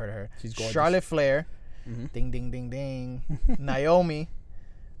never heard of her. She's gorgeous. Charlotte Flair. Mhm. Ding ding ding ding. Naomi.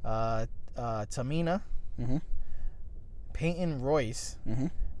 Tamina. Mhm. Peyton Royce.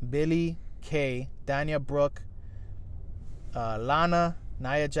 Mhm. Billy Kay. Dania Brooke. Lana.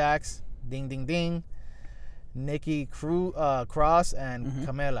 Nia Jax. Ding ding ding. Nikki Cross and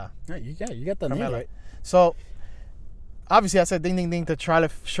Carmella. Yeah, you got the name Carmella. right. So obviously I said ding ding ding to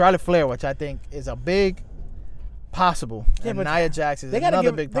Charlotte Flair, which I think is a big Possible. Yeah, And but Nia Jax is They gotta another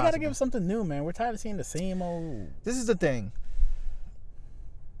give. big They gotta possible. give something new, man. We're tired of seeing the same old. This is the thing.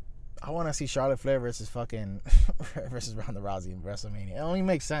 I want to see Charlotte Flair versus fucking versus Ronda Rousey in WrestleMania. It only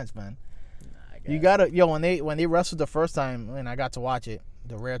makes sense, man. You gotta when they wrestled the first time, and I got to watch it,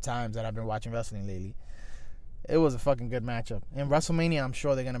 the rare times that I've been watching wrestling lately, it was a fucking good matchup. In WrestleMania, I'm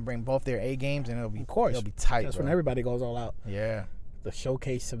sure they're gonna bring both their A games, and it'll be tight. That's bro. when everybody goes all out. Yeah, The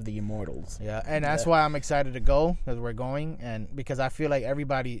showcase of the immortals. yeah, and that's why I'm excited to go because we're going, and because I feel like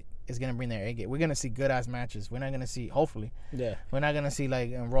everybody is gonna bring their A game. We're gonna see good ass matches. We're not gonna see, hopefully, Yeah. we're not gonna see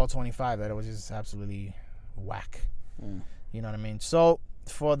like in Raw 25 that it was just absolutely whack. Mm. You know what I mean? So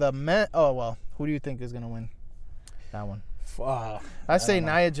for the men, who do you think is gonna win that one? I say don't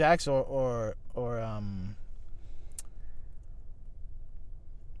know. Nia Jax or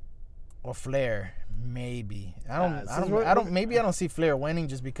Flair, maybe. I don't see Flair winning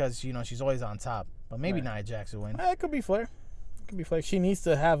just because she's always on top. But maybe Right. Nia Jax will win. It could be Flair. She needs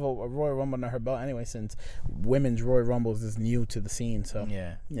to have a Royal Rumble under her belt anyway, since women's Royal Rumbles is new to the scene. So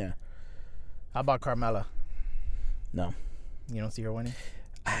Yeah. How about Carmella? No. You don't see her winning?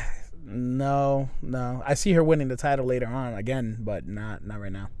 No. I see her winning the title later on again, but not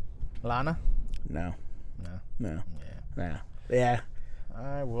right now. Lana? No. Yeah. Yeah. All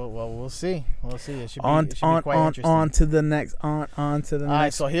right. Well, we'll see. We'll see. It should be, On it should be quite interesting. on to the next. On to the All right.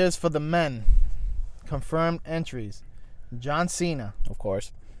 next. So here's for the men. Confirmed entries: John Cena, Of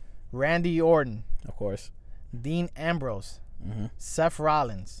course. Randy Orton, Of course. Dean Ambrose, Mm-hmm. Seth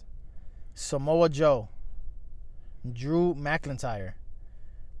Rollins, Samoa Joe, Drew McIntyre,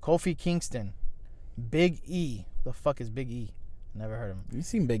 Kofi Kingston, Big E. The fuck is Big E? Never heard of him. You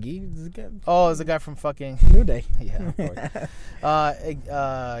seen Big E? This guy- Oh, it's the guy from fucking New Day. yeah, of course.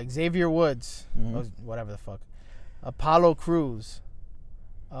 Xavier Woods, Mhm. whatever the fuck. Apollo Crews,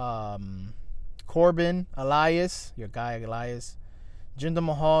 Corbin, Elias, your guy Elias, Jinder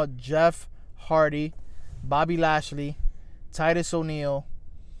Mahal, Jeff Hardy, Bobby Lashley, Titus O'Neil,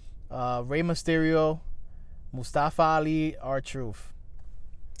 Rey Mysterio, Mustafa Ali, R-Truth.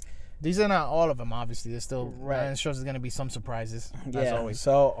 These are not all of them, obviously. There's still, Right. I'm sure there's going to be some surprises, as always.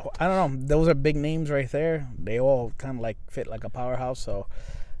 So I don't know. Those are big names right there. They all kind of like fit like a powerhouse. So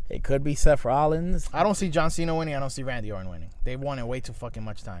it could be Seth Rollins. I don't see John Cena winning. I don't see Randy Orton winning. They won it way too fucking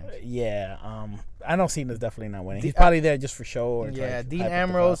much time. Yeah. I don't see him as definitely not winning. He's probably there just for show. Or Yeah, to Dean hype up the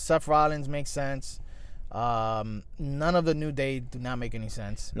Ambrose, Seth Rollins makes sense. None of the New Day do not make any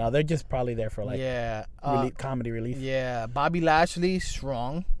sense. crowd. No, they're just probably there for like Yeah, comedy relief. yeah. Bobby Lashley,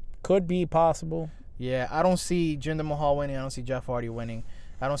 strong. Could be possible. Yeah, I don't see Jinder Mahal winning. I don't see Jeff Hardy winning.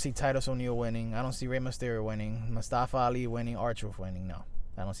 I don't see Titus O'Neil winning. I don't see Rey Mysterio winning. Mustafa Ali winning. R-Truth winning. No,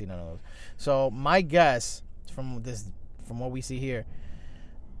 I don't see none of those. So my guess from what we see here,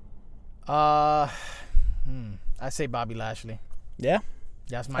 I say Bobby Lashley. Yeah.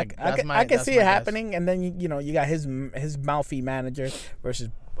 That's my. I can that's see my it guess. happening, and then you got his mouthy manager versus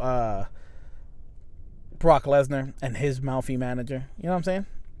Brock Lesnar and his mouthy manager. You know what I'm saying?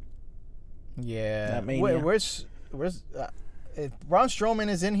 Yeah. That Mania. Where's if Braun Strowman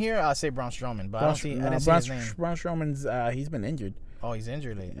is in here, I'll say Braun Strowman, but I didn't see his name. Braun Strowman's he's been injured. Oh, he's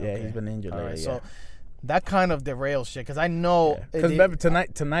injured lately. Yeah, Okay. he's been injured All lately. right, Yeah. so that kind of derails shit because I know. Because remember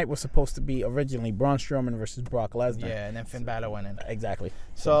tonight was supposed to be originally Braun Strowman versus Brock Lesnar. Yeah, and then Finn Balor went in. Exactly.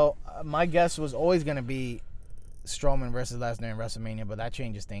 So my guess was always gonna be Strowman versus Lesnar in WrestleMania, but that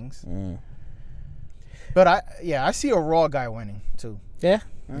changes things. Mm. But I see a Raw guy winning too. Yeah.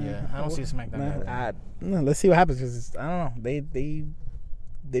 Yeah, I don't see a SmackDown guy winning. Let's see what happens because I don't know.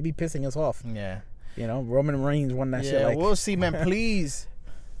 They be pissing us off. Yeah. You know, Roman Reigns won that shit. Yeah, Like, we'll see, man. Please,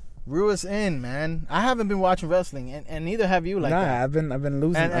 reel us in, man. I haven't been watching wrestling, and neither have you. Like that. I've been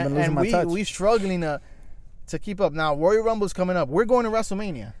losing my touch. we struggling to keep up. Now Royal Rumble's coming up. We're going to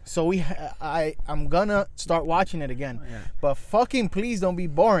WrestleMania, so I'm gonna start watching it again. Yeah. But fucking please don't be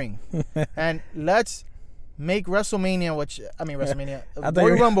boring, and let's make WrestleMania,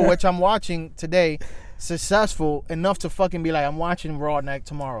 Royal Rumble, which I'm watching today, successful enough to fucking be like I'm watching Raw next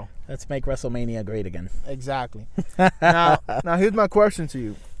tomorrow. Let's make WrestleMania great again. Exactly. now here's my question to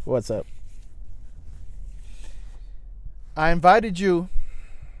you. What's up? I invited you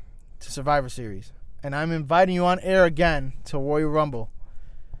to Survivor Series, and I'm inviting you on air again to Royal Rumble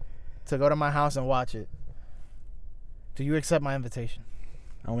to go to my house and watch it. Do you accept my invitation?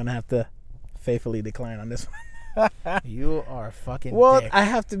 I'm gonna have to faithfully decline on this one. You are a fucking Well, dick. I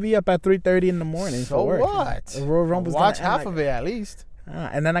have to be up at 3:30 in the morning So for work. what? The Royal Rumble's Watch gonna end half of it at least.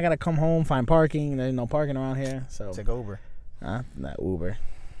 and then I gotta come home, find parking. There's no parking around here, so Take Uber. not Uber.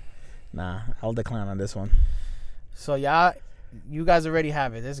 Nah, I'll decline on this one. So you guys already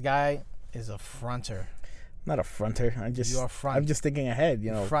have it. This guy is a fronter. not a fronter. You are front. I'm just thinking ahead.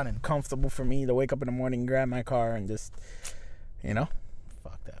 Fronting. Comfortable for me to wake up in the morning, grab my car, and just,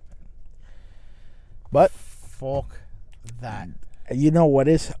 Fuck that, man. But fuck that. You know what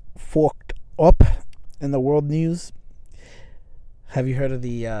is forked up in the world news? Have you heard of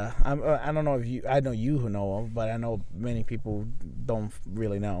the? I don't know if you. I know you who know of, but I know many people don't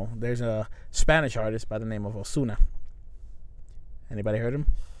really know. There's a Spanish artist by the name of Ozuna. Anybody heard him?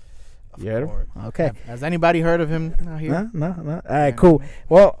 You heard him? Okay. Has anybody heard of him out here? No. All right, cool.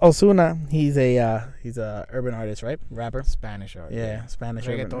 Well, Ozuna, he's a urban artist, right? Rapper. Spanish artist. Yeah, Spanish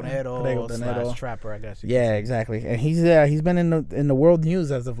Reggaetonero / trapper, I guess. Yeah, exactly. And he's been in the world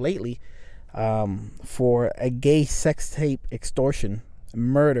news as of lately, for a gay sex tape extortion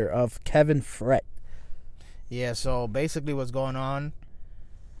murder of Kevin Frett. Yeah. So basically, what's going on?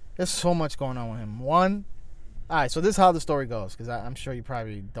 There's so much going on with him. One. All right, so this is how the story goes, because I'm sure you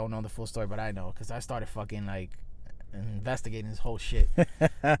probably don't know the full story, but I know, because I started fucking, investigating this whole shit.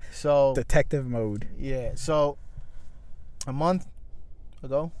 So Detective mode. Yeah, so a month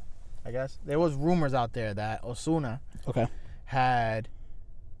ago, I guess, there was rumors out there that Ozuna had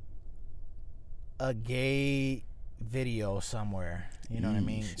a gay video somewhere, you know what I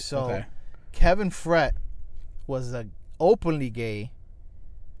mean? So Kevin Frett was a openly gay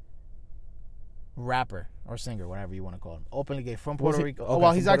rapper or singer, whatever you want to call him. Openly gay from Puerto Rico. Okay,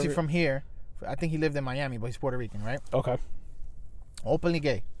 well, he's actually from here. I think he lived in Miami, but he's Puerto Rican, right? Okay. Openly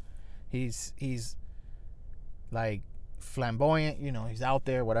gay. He's like flamboyant, he's out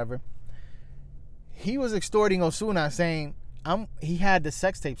there, whatever. He was extorting Ozuna, saying he had the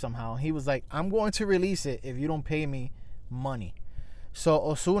sex tape somehow. He was like, I'm going to release it if you don't pay me money. So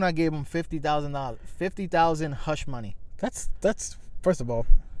Ozuna gave him $50,000, $50,000 hush money. That's first of all,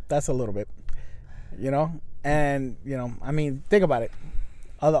 that's a little bit. And I mean, think about it.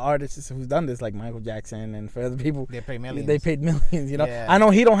 Other artists who's done this, like Michael Jackson, and for other people, they paid millions. Yeah. I know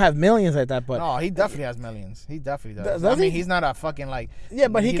he don't have millions like that, but no, he definitely has millions. He definitely does. Does I he? mean, he's not a fucking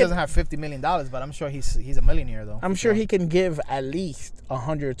but he doesn't have $50 million, but I'm sure he's a millionaire though. I'm sure he can give at least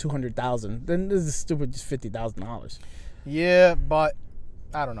 $100,000-$200,000. Then this is stupid, just $50,000. Yeah, but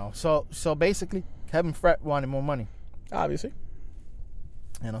I don't know. So basically, Kevin Frett wanted more money, obviously.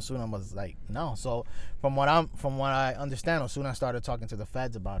 And Ozuna was like, no. So from what I understand, Ozuna started talking to the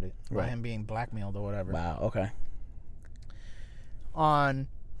feds about it, about him being blackmailed or whatever. Wow. Okay. On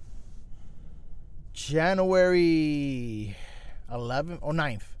January 11th or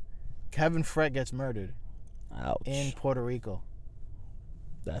 9th, Kevin Frett gets murdered. Ouch. In Puerto Rico.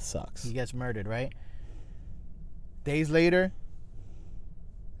 That sucks. He gets murdered, right? Days later,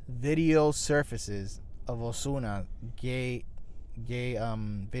 video surfaces of Ozuna gay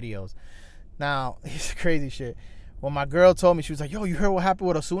videos. Now, it's crazy shit. When my girl told me, she was like, yo, you heard what happened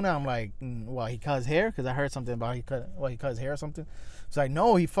with Ozuna? I'm like, well, he cut his hair? Because I heard something about he cut his hair or something. It's like,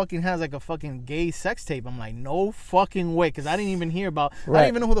 no, he fucking has like a fucking gay sex tape. I'm like, no fucking way. Because I didn't even hear about, I didn't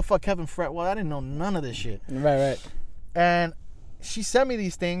even know who the fuck Kevin Frett was. I didn't know none of this shit. Right. And she sent me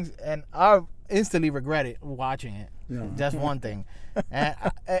these things, and I instantly regretted watching it. Yeah. That's one thing.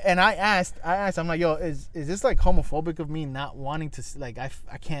 And I asked, I'm like, yo, is this like homophobic of me not wanting to like I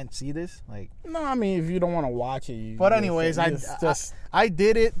can't see this? Like, no, I mean, if you don't want to watch it, but anyways, I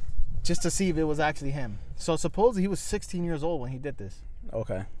did it just to see if it was actually him. So supposedly he was 16 years old when he did this.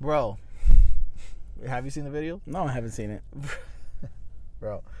 Okay, bro, have you seen the video? No, I haven't seen it.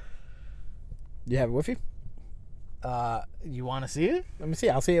 Bro, you have it with you? You want to see it? Let me see.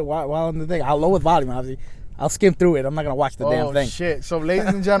 I'll see it while on the thing. I'll lower the volume, obviously. I'll skim through it. I'm not gonna watch the damn thing. Oh shit! So, ladies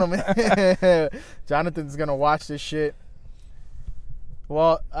and gentlemen, Jonathan's gonna watch this shit.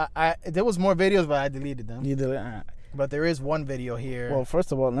 Well, I there was more videos, but I deleted them. You deleted? But there is one video here. Well,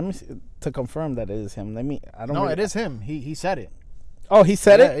 first of all, let me see, to confirm that it is him. It is him. He said it. Oh, he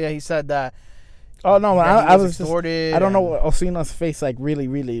said it. Yeah, he said that. Oh no, I was just. I don't know what Osuna's face like really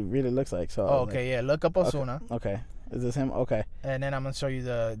looks like. So. Okay, yeah. Look up Ozuna. Okay. Is this him? Okay. And then I'm gonna show you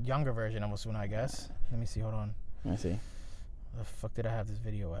the younger version of Ozuna, I guess. Let me see. Hold on. Let me see. The fuck did I have this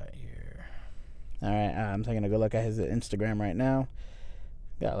video at here? All right, I'm taking a good look at his Instagram right now.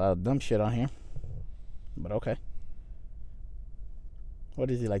 Got a lot of dumb shit on here, but okay. What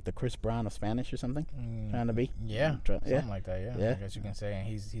is he, like the Chris Brown of Spanish or something? Trying to be? Yeah, something like that. Yeah, I guess you can say. And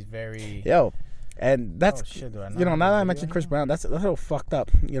he's very. Yo, and that's shit, now that I mentioned Chris Brown, that's a little fucked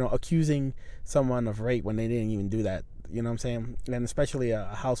up. Accusing someone of rape when they didn't even do that. You know what I'm saying? And especially a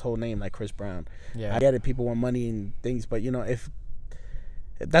household name like Chris Brown. Yeah. I get it, people want money and things, but if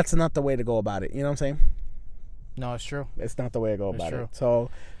that's not the way to go about it. You know what I'm saying? No, it's true. It's not the way to go about it. So,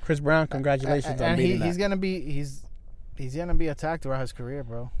 Chris Brown, congratulations on beating that. He's going to be, He's gonna be attacked throughout his career,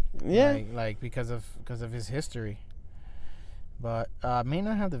 bro. Yeah. Like because of his history. But I may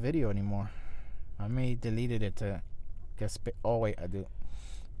not have the video anymore. I may deleted it to get oh wait, I do.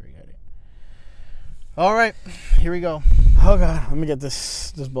 Forget it. All right, here we go. Oh God, let me get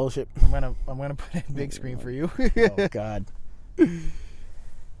this bullshit. I'm gonna put it big screen for you. Oh God.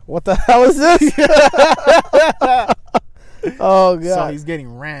 What the hell is this? Oh God. So he's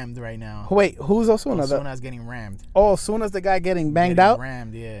getting rammed right now. Wait, who's Ozuna? Ozuna's getting rammed. Oh, Ozuna's the guy getting banged out?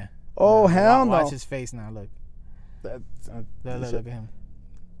 Rammed, yeah. Oh, hell no. Watch his face now. Look. Look at him.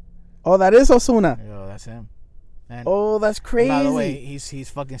 Oh, that is Ozuna. Yo, that's him. And oh, that's crazy. by the way, he's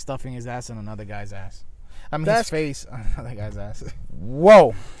fucking stuffing his ass in another guy's ass. I mean, his face on another guy's ass.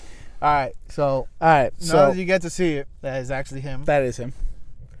 Whoa. All right, so now that you get to see it, that is actually him. That is him.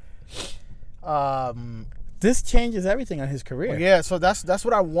 This changes everything on his career. Yeah, so that's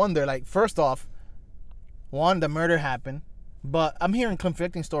what I wonder. Like, first off, one, the murder happened, but I'm hearing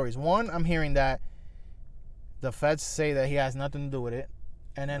conflicting stories. One, I'm hearing that the feds say that he has nothing to do with it,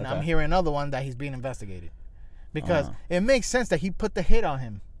 and then I'm hearing another one that he's being investigated because it makes sense that he put the hit on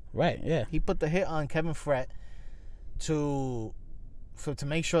him. Right. Yeah. He put the hit on Kevin Frett to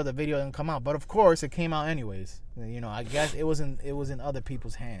make sure the video didn't come out, but of course it came out anyways. You know, I guess it was in other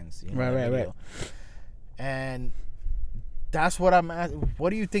people's hands. You know, right. And that's what I'm at. What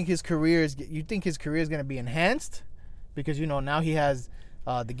do you think his career is? You think his career is going to be enhanced because you know now he has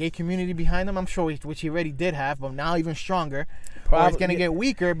the gay community behind him? I'm sure which he already did have, but now even stronger. Or it's going to get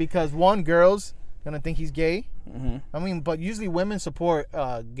weaker because one, girls gonna think he's gay. Mm-hmm. I mean, but usually women support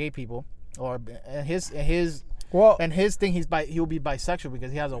gay people. Or his thing he'll be bisexual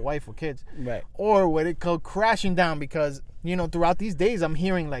because he has a wife with kids. Right. Or would it go crashing down because you know throughout these days I'm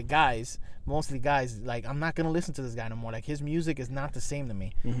hearing like guys, mostly guys, like I'm not gonna listen to this guy no more. Like his music is not the same to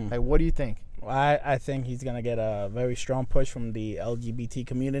me. Mm-hmm. Like what do you think? Well, I think he's gonna get a very strong push from the LGBT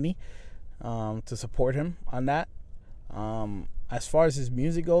community to support him on that. As far as his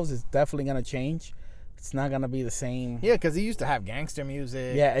music goes, it's definitely gonna change. It's not gonna be the same. Yeah, because he used to have gangster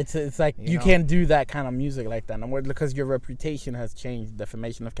music. Yeah, it's like you can't do that kind of music like that no more because your reputation has changed.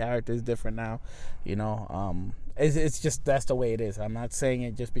 Defamation of character is different now. You know, it's just that's the way it is. I'm not saying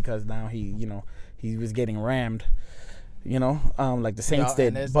it just because now he was getting rammed. You know, like the Saints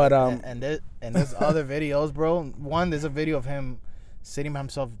did. But and there's other videos, bro. One, there's a video of him sitting by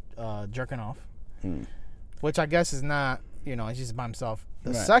himself, jerking off, which I guess is not. You know, it's just by himself.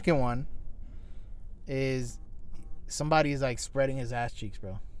 The second one is somebody's like spreading his ass cheeks,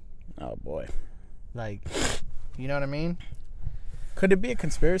 bro. Oh boy. Like, you know what I mean? Could it be a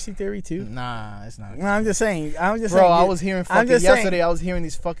conspiracy theory too? Nah, it's not. No, I'm just saying. Bro, I was hearing yesterday. I was hearing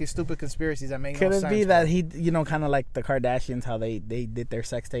these fucking stupid conspiracies that make no sense. Could it be that he, kind of like the Kardashians, how they did their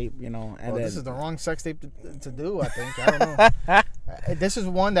sex tape, And well, this is the wrong sex tape to do. I think. I don't know. This is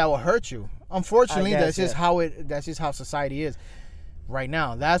one that will hurt you. Unfortunately, that's just how society is right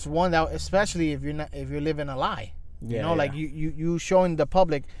now. That's one that, especially if you're living a lie. Like you showing the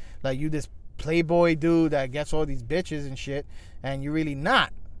public like you this playboy dude that gets all these bitches and shit, and you're really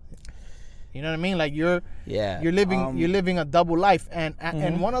not. You know what I mean? Like you're living a double life.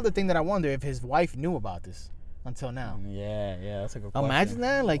 And one other thing that I wonder if his wife knew about this until now. Yeah, that's a good question. Imagine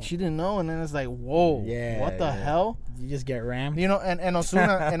that, like she didn't know, and then it's like, whoa, what the hell? You just get rammed. And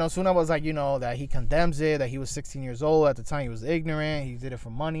Ozuna was like, that he condemns it, that he was 16 years old at the time, he was ignorant, he did it for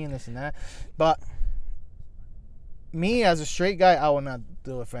money and this and that. But me as a straight guy, I would not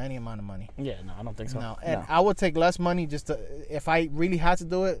do it for any amount of money. Yeah, no, I don't think so. No, and I would take less money just to, if I really had to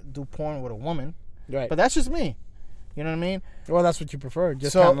do it, do porn with a woman. Right. But that's just me. You know what I mean? Well, that's what you prefer.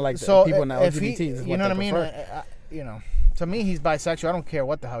 Just kind of like the people in the LGBT. You know what I mean? To me, he's bisexual. I don't care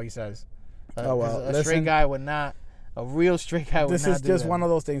what the hell he says. Straight guy would not. A real straight guy would not. This is just one of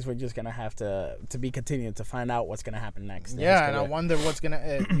those things we're just gonna have to be continued to find out what's gonna happen next. Yeah, and I wonder what's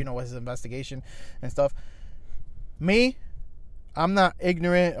gonna, with his investigation and stuff. Me, I'm not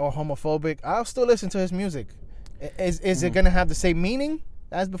ignorant or homophobic. I'll still listen to his music. Is it gonna have the same meaning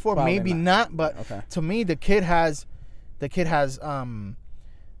as before? Probably Maybe not. But to me, the kid has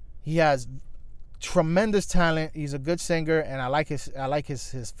tremendous talent. He's a good singer, and I like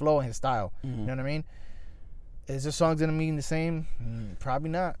his flow and his style. You know what I mean? Is the songs gonna mean the same?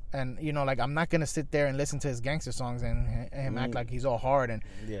 Probably not. And like I'm not gonna sit there and listen to his gangster songs and him act like he's all hard and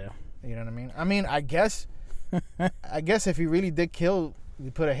you know what I mean? I mean, I guess if he really did kill,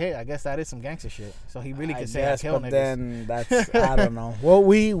 you put a hit. I guess that is some gangster shit. So he really could say I killed niggas. But then that's I don't know. Well,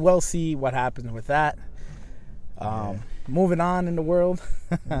 we will see what happens with that. Moving on in the world.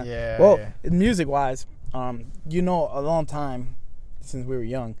 Well, music wise, a long time since we were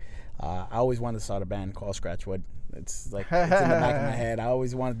young, I always wanted to start a band called Scratchwood. It's like it's in the back of my head. I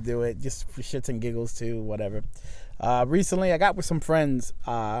always wanted to do it just for shits and giggles too, whatever. Recently, I got with some friends,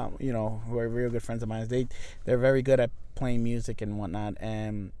 who are real good friends of mine. They're very good at playing music and whatnot,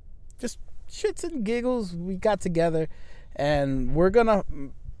 and just shits and giggles. We got together, and we're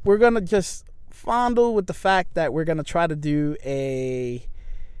gonna just fondle with the fact that we're gonna try to do a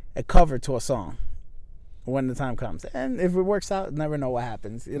cover to a song when the time comes, and if it works out, never know what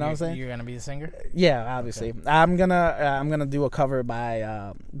happens. You know what I'm saying? You're gonna be the singer? Yeah, obviously. Okay. I'm gonna do a cover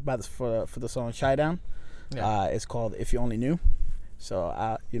for the song Shy Down. Yeah. It's called If You Only Knew.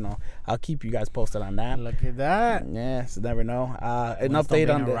 So I'll keep you guys posted on that. Look at that. Yeah, so never know. An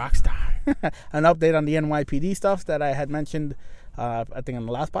update on the rock star. An update on the NYPD stuff that I had mentioned. I think on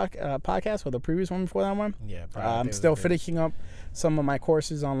the last podcast or the previous one before that one. Yeah, I'm still finishing up some of my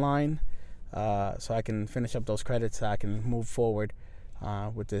courses online, so I can finish up those credits. So I can move forward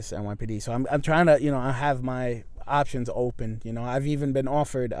with this NYPD. So I'm trying to I have my options open. I've even been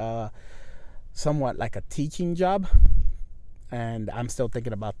offered somewhat like a teaching job, and I'm still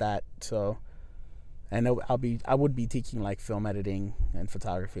thinking about that. So, and I would be teaching like film editing and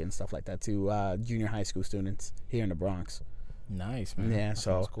photography and stuff like that to junior high school students here in the Bronx. Nice, man. Yeah,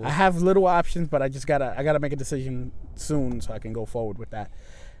 so cool. I have little options, but I gotta make a decision soon so I can go forward with that.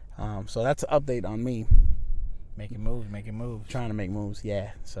 So that's an update on me. Making moves. Trying to make moves,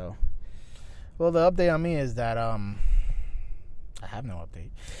 yeah. So, well, the update on me is that I have no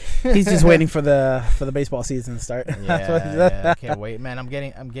update. He's just waiting for the baseball season to start. Yeah, I can't wait, man. I'm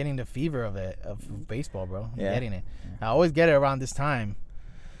getting the fever of baseball, bro. I'm getting it. I always get it around this time,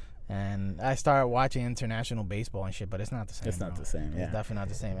 and I start watching international baseball and shit. But it's not the same. It's not the same. Yeah, it's definitely not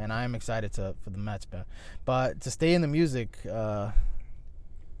the same. And I am excited for the Mets, but to stay in the music theme,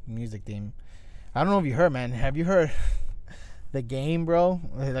 I don't know if you heard, man. Have you heard? The Game, bro,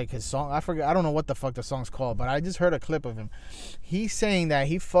 like his song, I forget, I don't know what the fuck the song's called, but I just heard a clip of him. He's saying that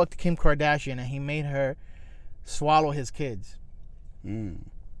he fucked Kim Kardashian and he made her swallow his kids.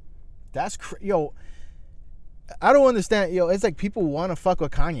 That's yo, I don't understand. Yo, it's like people want to fuck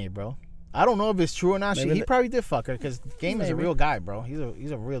with Kanye, bro. I don't know if it's true or not. He probably did fuck her because Game is a real guy, bro.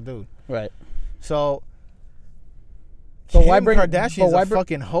 He's a real dude. Right. So But Kim Kardashian is a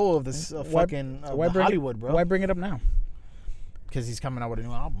fucking hoe of this Hollywood, bro. Why bring it up now? Because he's coming out with a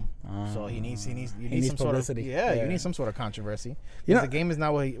new album, so you need some publicity. Sort of you need some sort of controversy. The Game is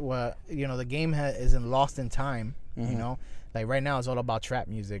not what the Game isn't lost in time. Mm-hmm. Like right now it's all about trap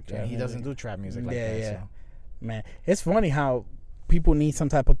music, and he doesn't do trap music like that. Yeah. So. Man, it's funny how people need some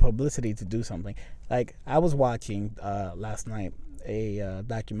type of publicity to do something. Like I was watching last night a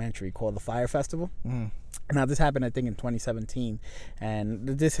documentary called The Fire Festival. Now this happened I think in 2017,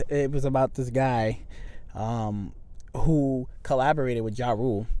 and it was about this guy. Who collaborated with Ja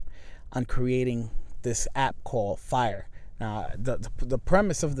Rule on creating this app called Fire. Now, the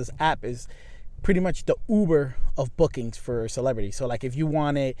premise of this app is pretty much the Uber of bookings for celebrities. So, like, if you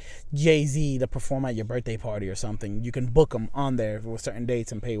wanted Jay-Z to perform at your birthday party or something, you can book him on there with certain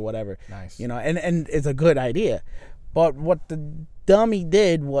dates and pay whatever. Nice. And it's a good idea. But what the dummy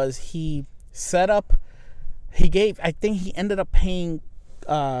did was he ended up paying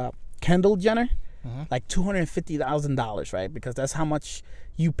Kendall Jenner like $250,000, right? Because that's how much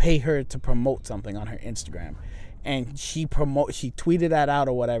you pay her to promote something on her Instagram. And she tweeted that out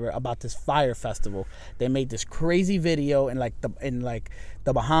or whatever about this Fire Festival. They made this crazy video in the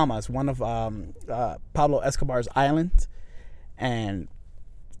Bahamas, one of Pablo Escobar's islands, and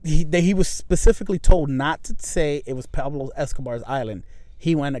he was specifically told not to say it was Pablo Escobar's island.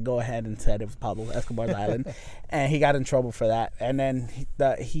 He went to go ahead and said it was Pablo Escobar's island, and he got in trouble for that. And then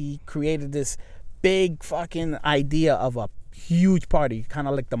he created this big fucking idea of a huge party, kind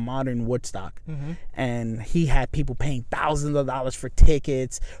of like the modern Woodstock. And he had people paying thousands of dollars for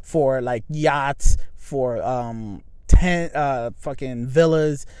tickets, for like yachts, for fucking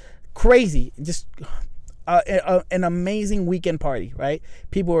villas. Crazy. Just an amazing weekend party, right?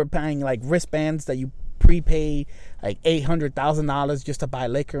 People were paying like wristbands that you prepaid like $800,000 just to buy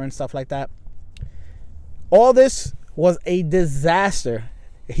liquor and stuff like that. All this was a disaster.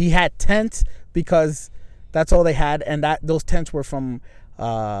 He had tents because that's all they had, and those tents were from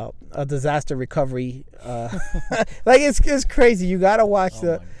a disaster recovery. Like it's crazy. You gotta watch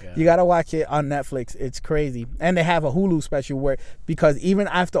you gotta watch it on Netflix. It's crazy, and they have a Hulu special because even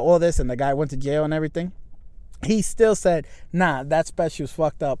after all this and the guy went to jail and everything, he still said, "Nah, that special's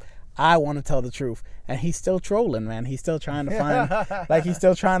fucked up. I want to tell the truth." And he's still trolling, man. He's still trying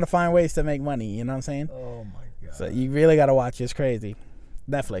to find ways to make money. You know what I'm saying? Oh my god! So you really gotta watch it. It's crazy.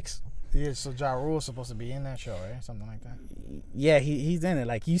 Netflix. Yeah, so Ja Rule's supposed to be in that show, right? Something like that. Yeah, he's in it.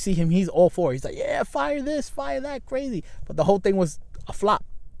 Like, you see him, he's all for it. He's like, yeah, fire this, fire that, crazy. But the whole thing was a flop.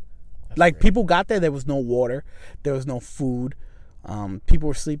 That's Like, crazy. people got there was no water, there was no food. People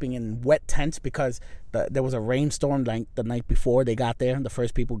were sleeping in wet tents because there was a rainstorm like the night before they got there. The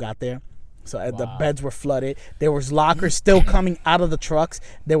first people got there. So the beds were flooded. There was lockers still coming out of the trucks.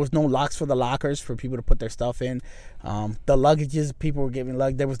 There was no locks for the lockers for people to put their stuff in. The luggages, people were giving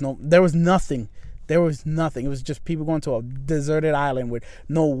luggage. There was nothing. There was nothing. It was just people going to a deserted island with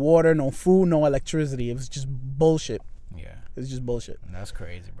no water, no food, no electricity. It was just bullshit. Yeah. It was just bullshit. That's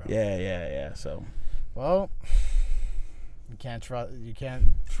crazy, bro. Yeah. So, well, you can't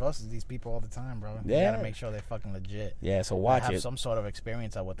trust these people all the time, bro. You Yeah. gotta make sure they're fucking legit. yeah. So watch have it. some sort of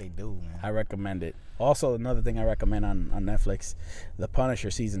experience at what they do, man. I recommend it. Also, another thing I recommend on Netflix, The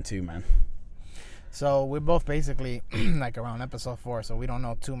Punisher season 2, man. So we're both basically like around episode 4, so we don't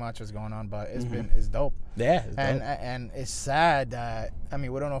know too much what's going on, but it's dope. Yeah. It's And dope. and it's sad that, I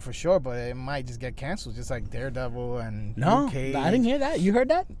mean, we don't know for sure, but it might just get canceled, just like Daredevil and No, Luke Cage. I didn't hear that. You heard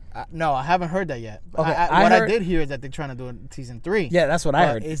that? No, I haven't heard that yet. Okay, What I heard- did hear is that they're trying to do it in season 3. Yeah, that's what I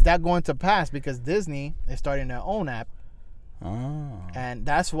But heard. is that going to pass? Because Disney is starting their own app, Oh. and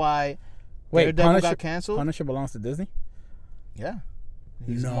that's why Wait, Daredevil Punisher, got canceled. Punisher belongs to Disney? Yeah.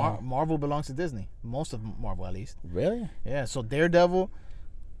 No. Marvel belongs to Disney. Most of Marvel, at least. Really? Yeah. So Daredevil,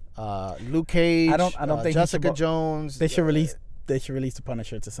 Luke Cage, I don't think he Jessica should Jones. They should release the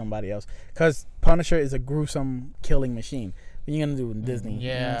Punisher to somebody else, because Punisher is a gruesome killing machine. What are you gonna do in Disney?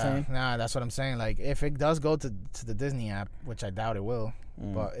 Yeah. You know what I'm saying? Nah, that's what I'm saying. Like, if it does go to the Disney app, which I doubt it will,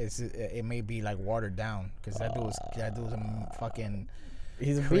 but it may be like watered down, because that dude's a fucking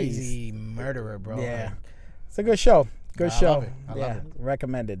He's a beast. crazy murderer, bro. Yeah. Like, It's a good show. Good I show. love it. I love yeah, it.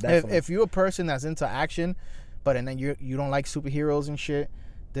 recommended. if Definitely. if you're a person that's into action, and then you don't like superheroes and shit,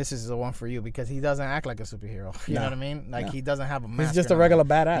 this is the one for you, because he doesn't act like a superhero. You know what I mean? Like, he doesn't have a mask. He's just or a regular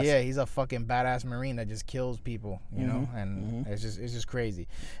nothing. badass. Yeah, he's a fucking badass Marine that just kills people, you know, and it's just crazy.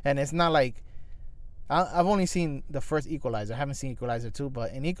 And it's not like, I've only seen the first Equalizer. I haven't seen Equalizer 2,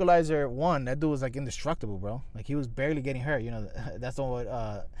 but in Equalizer 1, that dude was like indestructible, bro. Like, he was barely getting hurt. You know, that's the one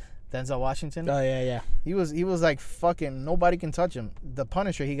with Denzel Washington. Oh yeah. He was like fucking nobody can touch him. The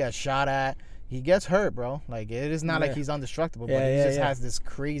Punisher, he got shot at. He gets hurt, bro. Like, it is not like he's indestructible, but he just has this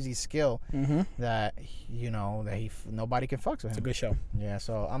crazy skill that, you know, that nobody can fuck with him. It's a good show. Yeah,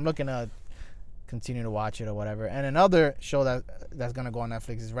 so I'm looking to continue to watch it or whatever. And another show that's gonna go on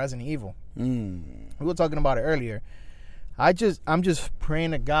Netflix is Resident Evil. We were talking about it earlier. I'm just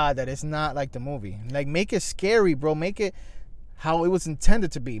praying to God that it's not like the movie. Like, make it scary, bro. Make it how it was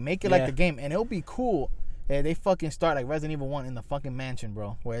intended to be. Make it like the game, and it'll be cool. Yeah, they fucking start like Resident Evil 1 in the fucking mansion,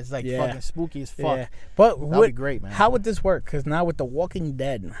 bro, where it's like fucking spooky as fuck. Yeah. But That'd be great, man. How would this work? Because now with The Walking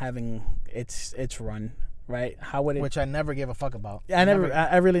Dead having its run, right? How would it? Which I never gave a fuck about. I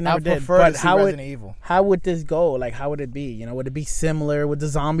really never I did. prefer But to see how Resident Evil. How would this go? Like, how would it be? You know, would it be similar? Would the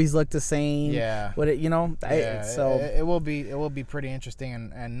zombies look the same? Yeah. Would it? You know? Yeah, So it will be pretty interesting,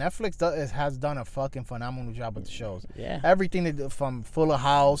 and Netflix has done a fucking phenomenal job with the shows. Yeah. Everything they do, from Fuller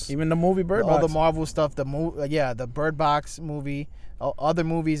House, even the movie Bird all Box. the Marvel stuff, the Bird Box movie, other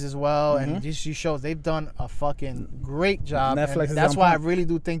movies as well, and these shows, they've done a fucking great job. Netflix and is that's on why point. I really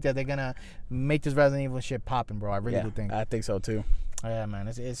do think that they're gonna make this Resident Evil shit popping, bro. I really do think. I think so too. Yeah, man,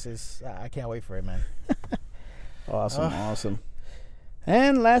 it's I can't wait for it, man. Awesome.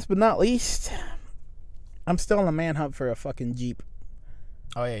 And last but not least, I'm still on the manhunt for a fucking Jeep.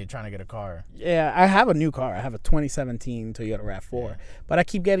 Oh yeah, you're trying to get a car. Yeah, I have a new car. I have a 2017 Toyota RAV4. Yeah. But I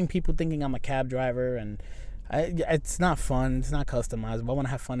keep getting people thinking I'm a cab driver, and it's not fun. It's not customizable. I want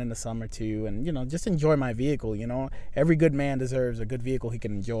to have fun in the summer too, and, you know, just enjoy my vehicle. You know, every good man deserves a good vehicle he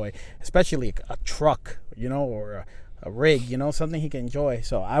can enjoy, especially a truck, you know, or a rig, you know, something he can enjoy.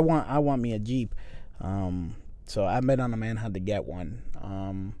 So I want me a Jeep. So I've been on a manhunt to get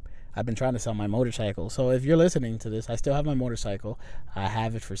one. I've been trying to sell my motorcycle. So if you're listening to this, I still have my motorcycle. I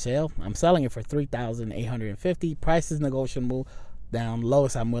have it for sale. I'm selling it for $3,850. Price is negotiable. Down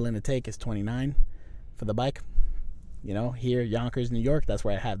lowest I'm willing to take is $29 for the bike. You know, here, Yonkers, New York, that's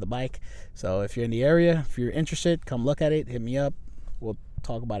where I have the bike. So if you're in the area, if you're interested, come look at it, hit me up. We'll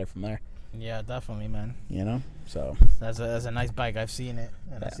talk about it from there. Yeah, definitely, man. You know, so That's a nice bike. I've seen it,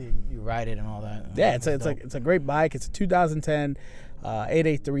 and I see you ride it and all that. yeah, it's a great bike. It's a 2010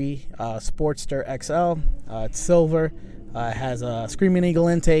 883 Sportster XL. It's silver. It has a Screaming Eagle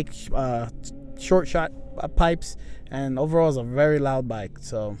intake, short shot pipes, and overall is a very loud bike.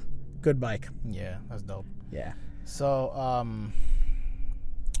 So good bike. Yeah, that's dope. Yeah. So,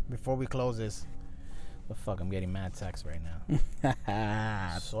 before we close this, The fuck, I'm getting mad texts right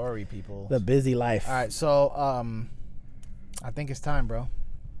now. Sorry, people. The busy life. All right, so I think it's time, bro.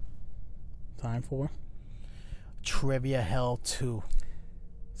 Time for Trivia Hell 2.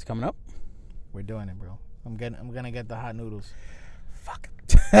 It's coming up. We're doing it, bro. I'm gonna get the hot noodles. Fuck.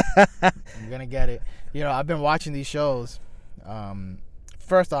 I'm gonna get it. You know, I've been watching these shows.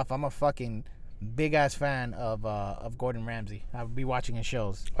 First off, I'm a fucking big ass fan of Gordon Ramsay. I'll be watching his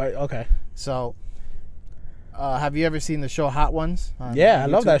shows. All right, okay. So, have you ever seen the show Hot Ones? Yeah, I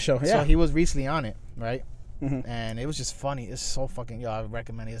love that show. Yeah. So he was recently on it, right? Mm-hmm. And it was just funny. It's so fucking. Yo, I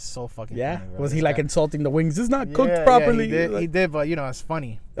recommend it. It's so fucking. Yeah. Funny, bro. Was This he like guy- insulting the wings? It's not cooked Yeah, properly. Yeah, he did, but you know, it's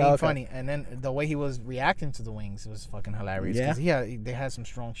funny. Being Okay. funny, and then the way he was reacting to the wings was fucking hilarious. Yeah? Because they had some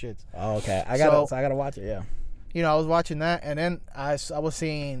strong shits. Oh, okay. I gotta watch it. Yeah. You know, I was watching that, and then I was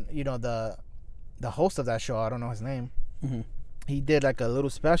seeing, you know, the host of that show. I don't know his name. Mm-hmm. He did like a little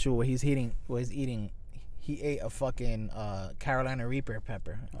special where he's eating. He ate a fucking Carolina Reaper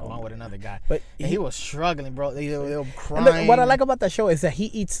pepper along with another guy. But And he was struggling, bro. They were and crying. what I like about that show is that he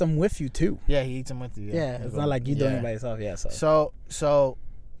eats them with you too. Yeah, he eats them with you. Yeah, it's not like you doing it by yourself. Yeah, So,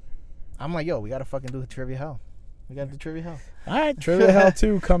 I'm like, yo, we gotta fucking do Trivia Hell. We gotta do Trivia Hell. All right, Trivia Hell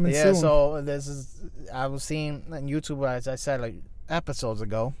 2 coming Yeah. soon. So I was seeing on YouTube, as I said, like episodes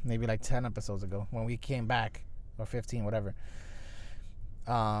ago, maybe like 10 episodes ago, when we came back, or 15, whatever.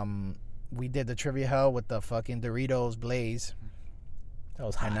 We did the Trivia Hell with the fucking Doritos Blaze. That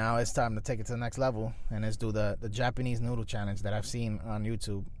was hot. And now it's time to take it to the next level, and let's do the Japanese noodle challenge that I've seen on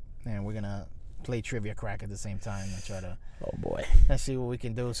YouTube, and we're gonna play Trivia Crack at the same time and try to Oh boy. let's see what we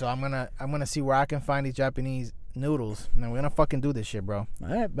can do. So I'm gonna see where I can find these Japanese noodles, and we're gonna fucking do this shit, bro. All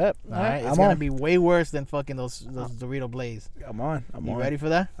right, bet. All right, it's I'm gonna on. be way worse than fucking those Dorito Blaze. I'm on. You ready for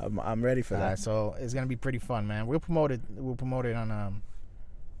that? I'm ready for All right, that. so it's gonna be pretty fun, man. We'll promote it on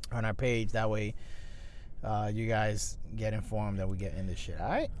our page. That way, you guys get informed that we get in this shit. All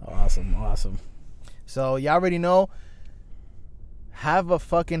right. Awesome. So you already know. Have a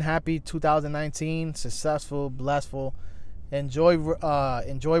fucking happy 2019, successful, blissful. Enjoy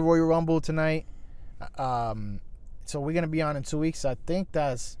Royal Rumble tonight. So we're gonna be on in 2 weeks. I think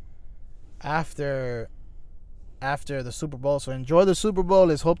that's after the Super Bowl. So enjoy the Super Bowl.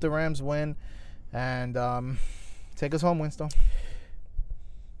 Let's hope the Rams win, and take us home, Winston.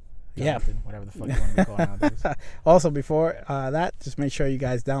 Yeah. Whatever the fuck you want to be called nowadays. Also, before that, just make sure you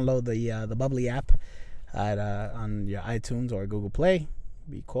guys download the Bubbly app on your iTunes or Google Play,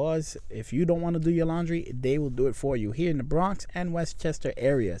 because if you don't want to do your laundry, they will do it for you here in the Bronx and Westchester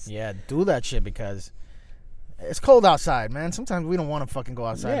areas. Yeah, do that shit because it's cold outside, man. Sometimes we don't want to fucking go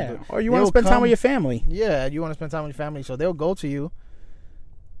outside. Yeah, But or you want to they'll spend time come- with your family. Yeah, you want to spend time with your family, so they'll go to you,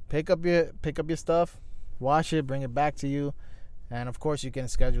 pick up your stuff, wash it, bring it back to you, and of course you can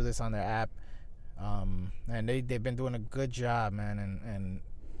schedule this on their app. And they've been doing a good job, man, and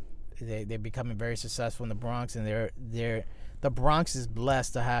they're becoming very successful in the Bronx, and the Bronx is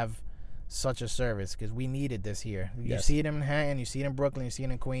blessed to have such a service because we needed this here. You Yes. see it in Manhattan, you see it in Brooklyn, you see it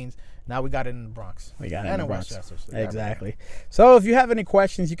in Queens. Now we got it in the Bronx. We got it and in the Bronx. Westchester. So Exactly. So if you have any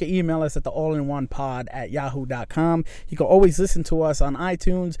questions, you can email us at the allinonepod@yahoo.com. You can always listen to us on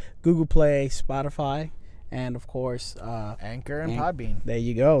iTunes, Google Play, Spotify, and of course, Anchor and Podbean. there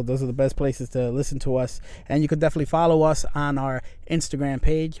you go. Those are the best places to listen to us. And you can definitely follow us on our Instagram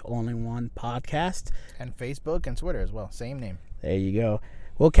page, All in One Podcast. And Facebook and Twitter as well. Same name. There you go.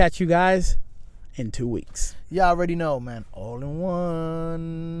 We'll catch you guys in 2 weeks. You already know, man. All in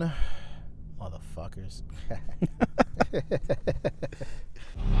one. Motherfuckers.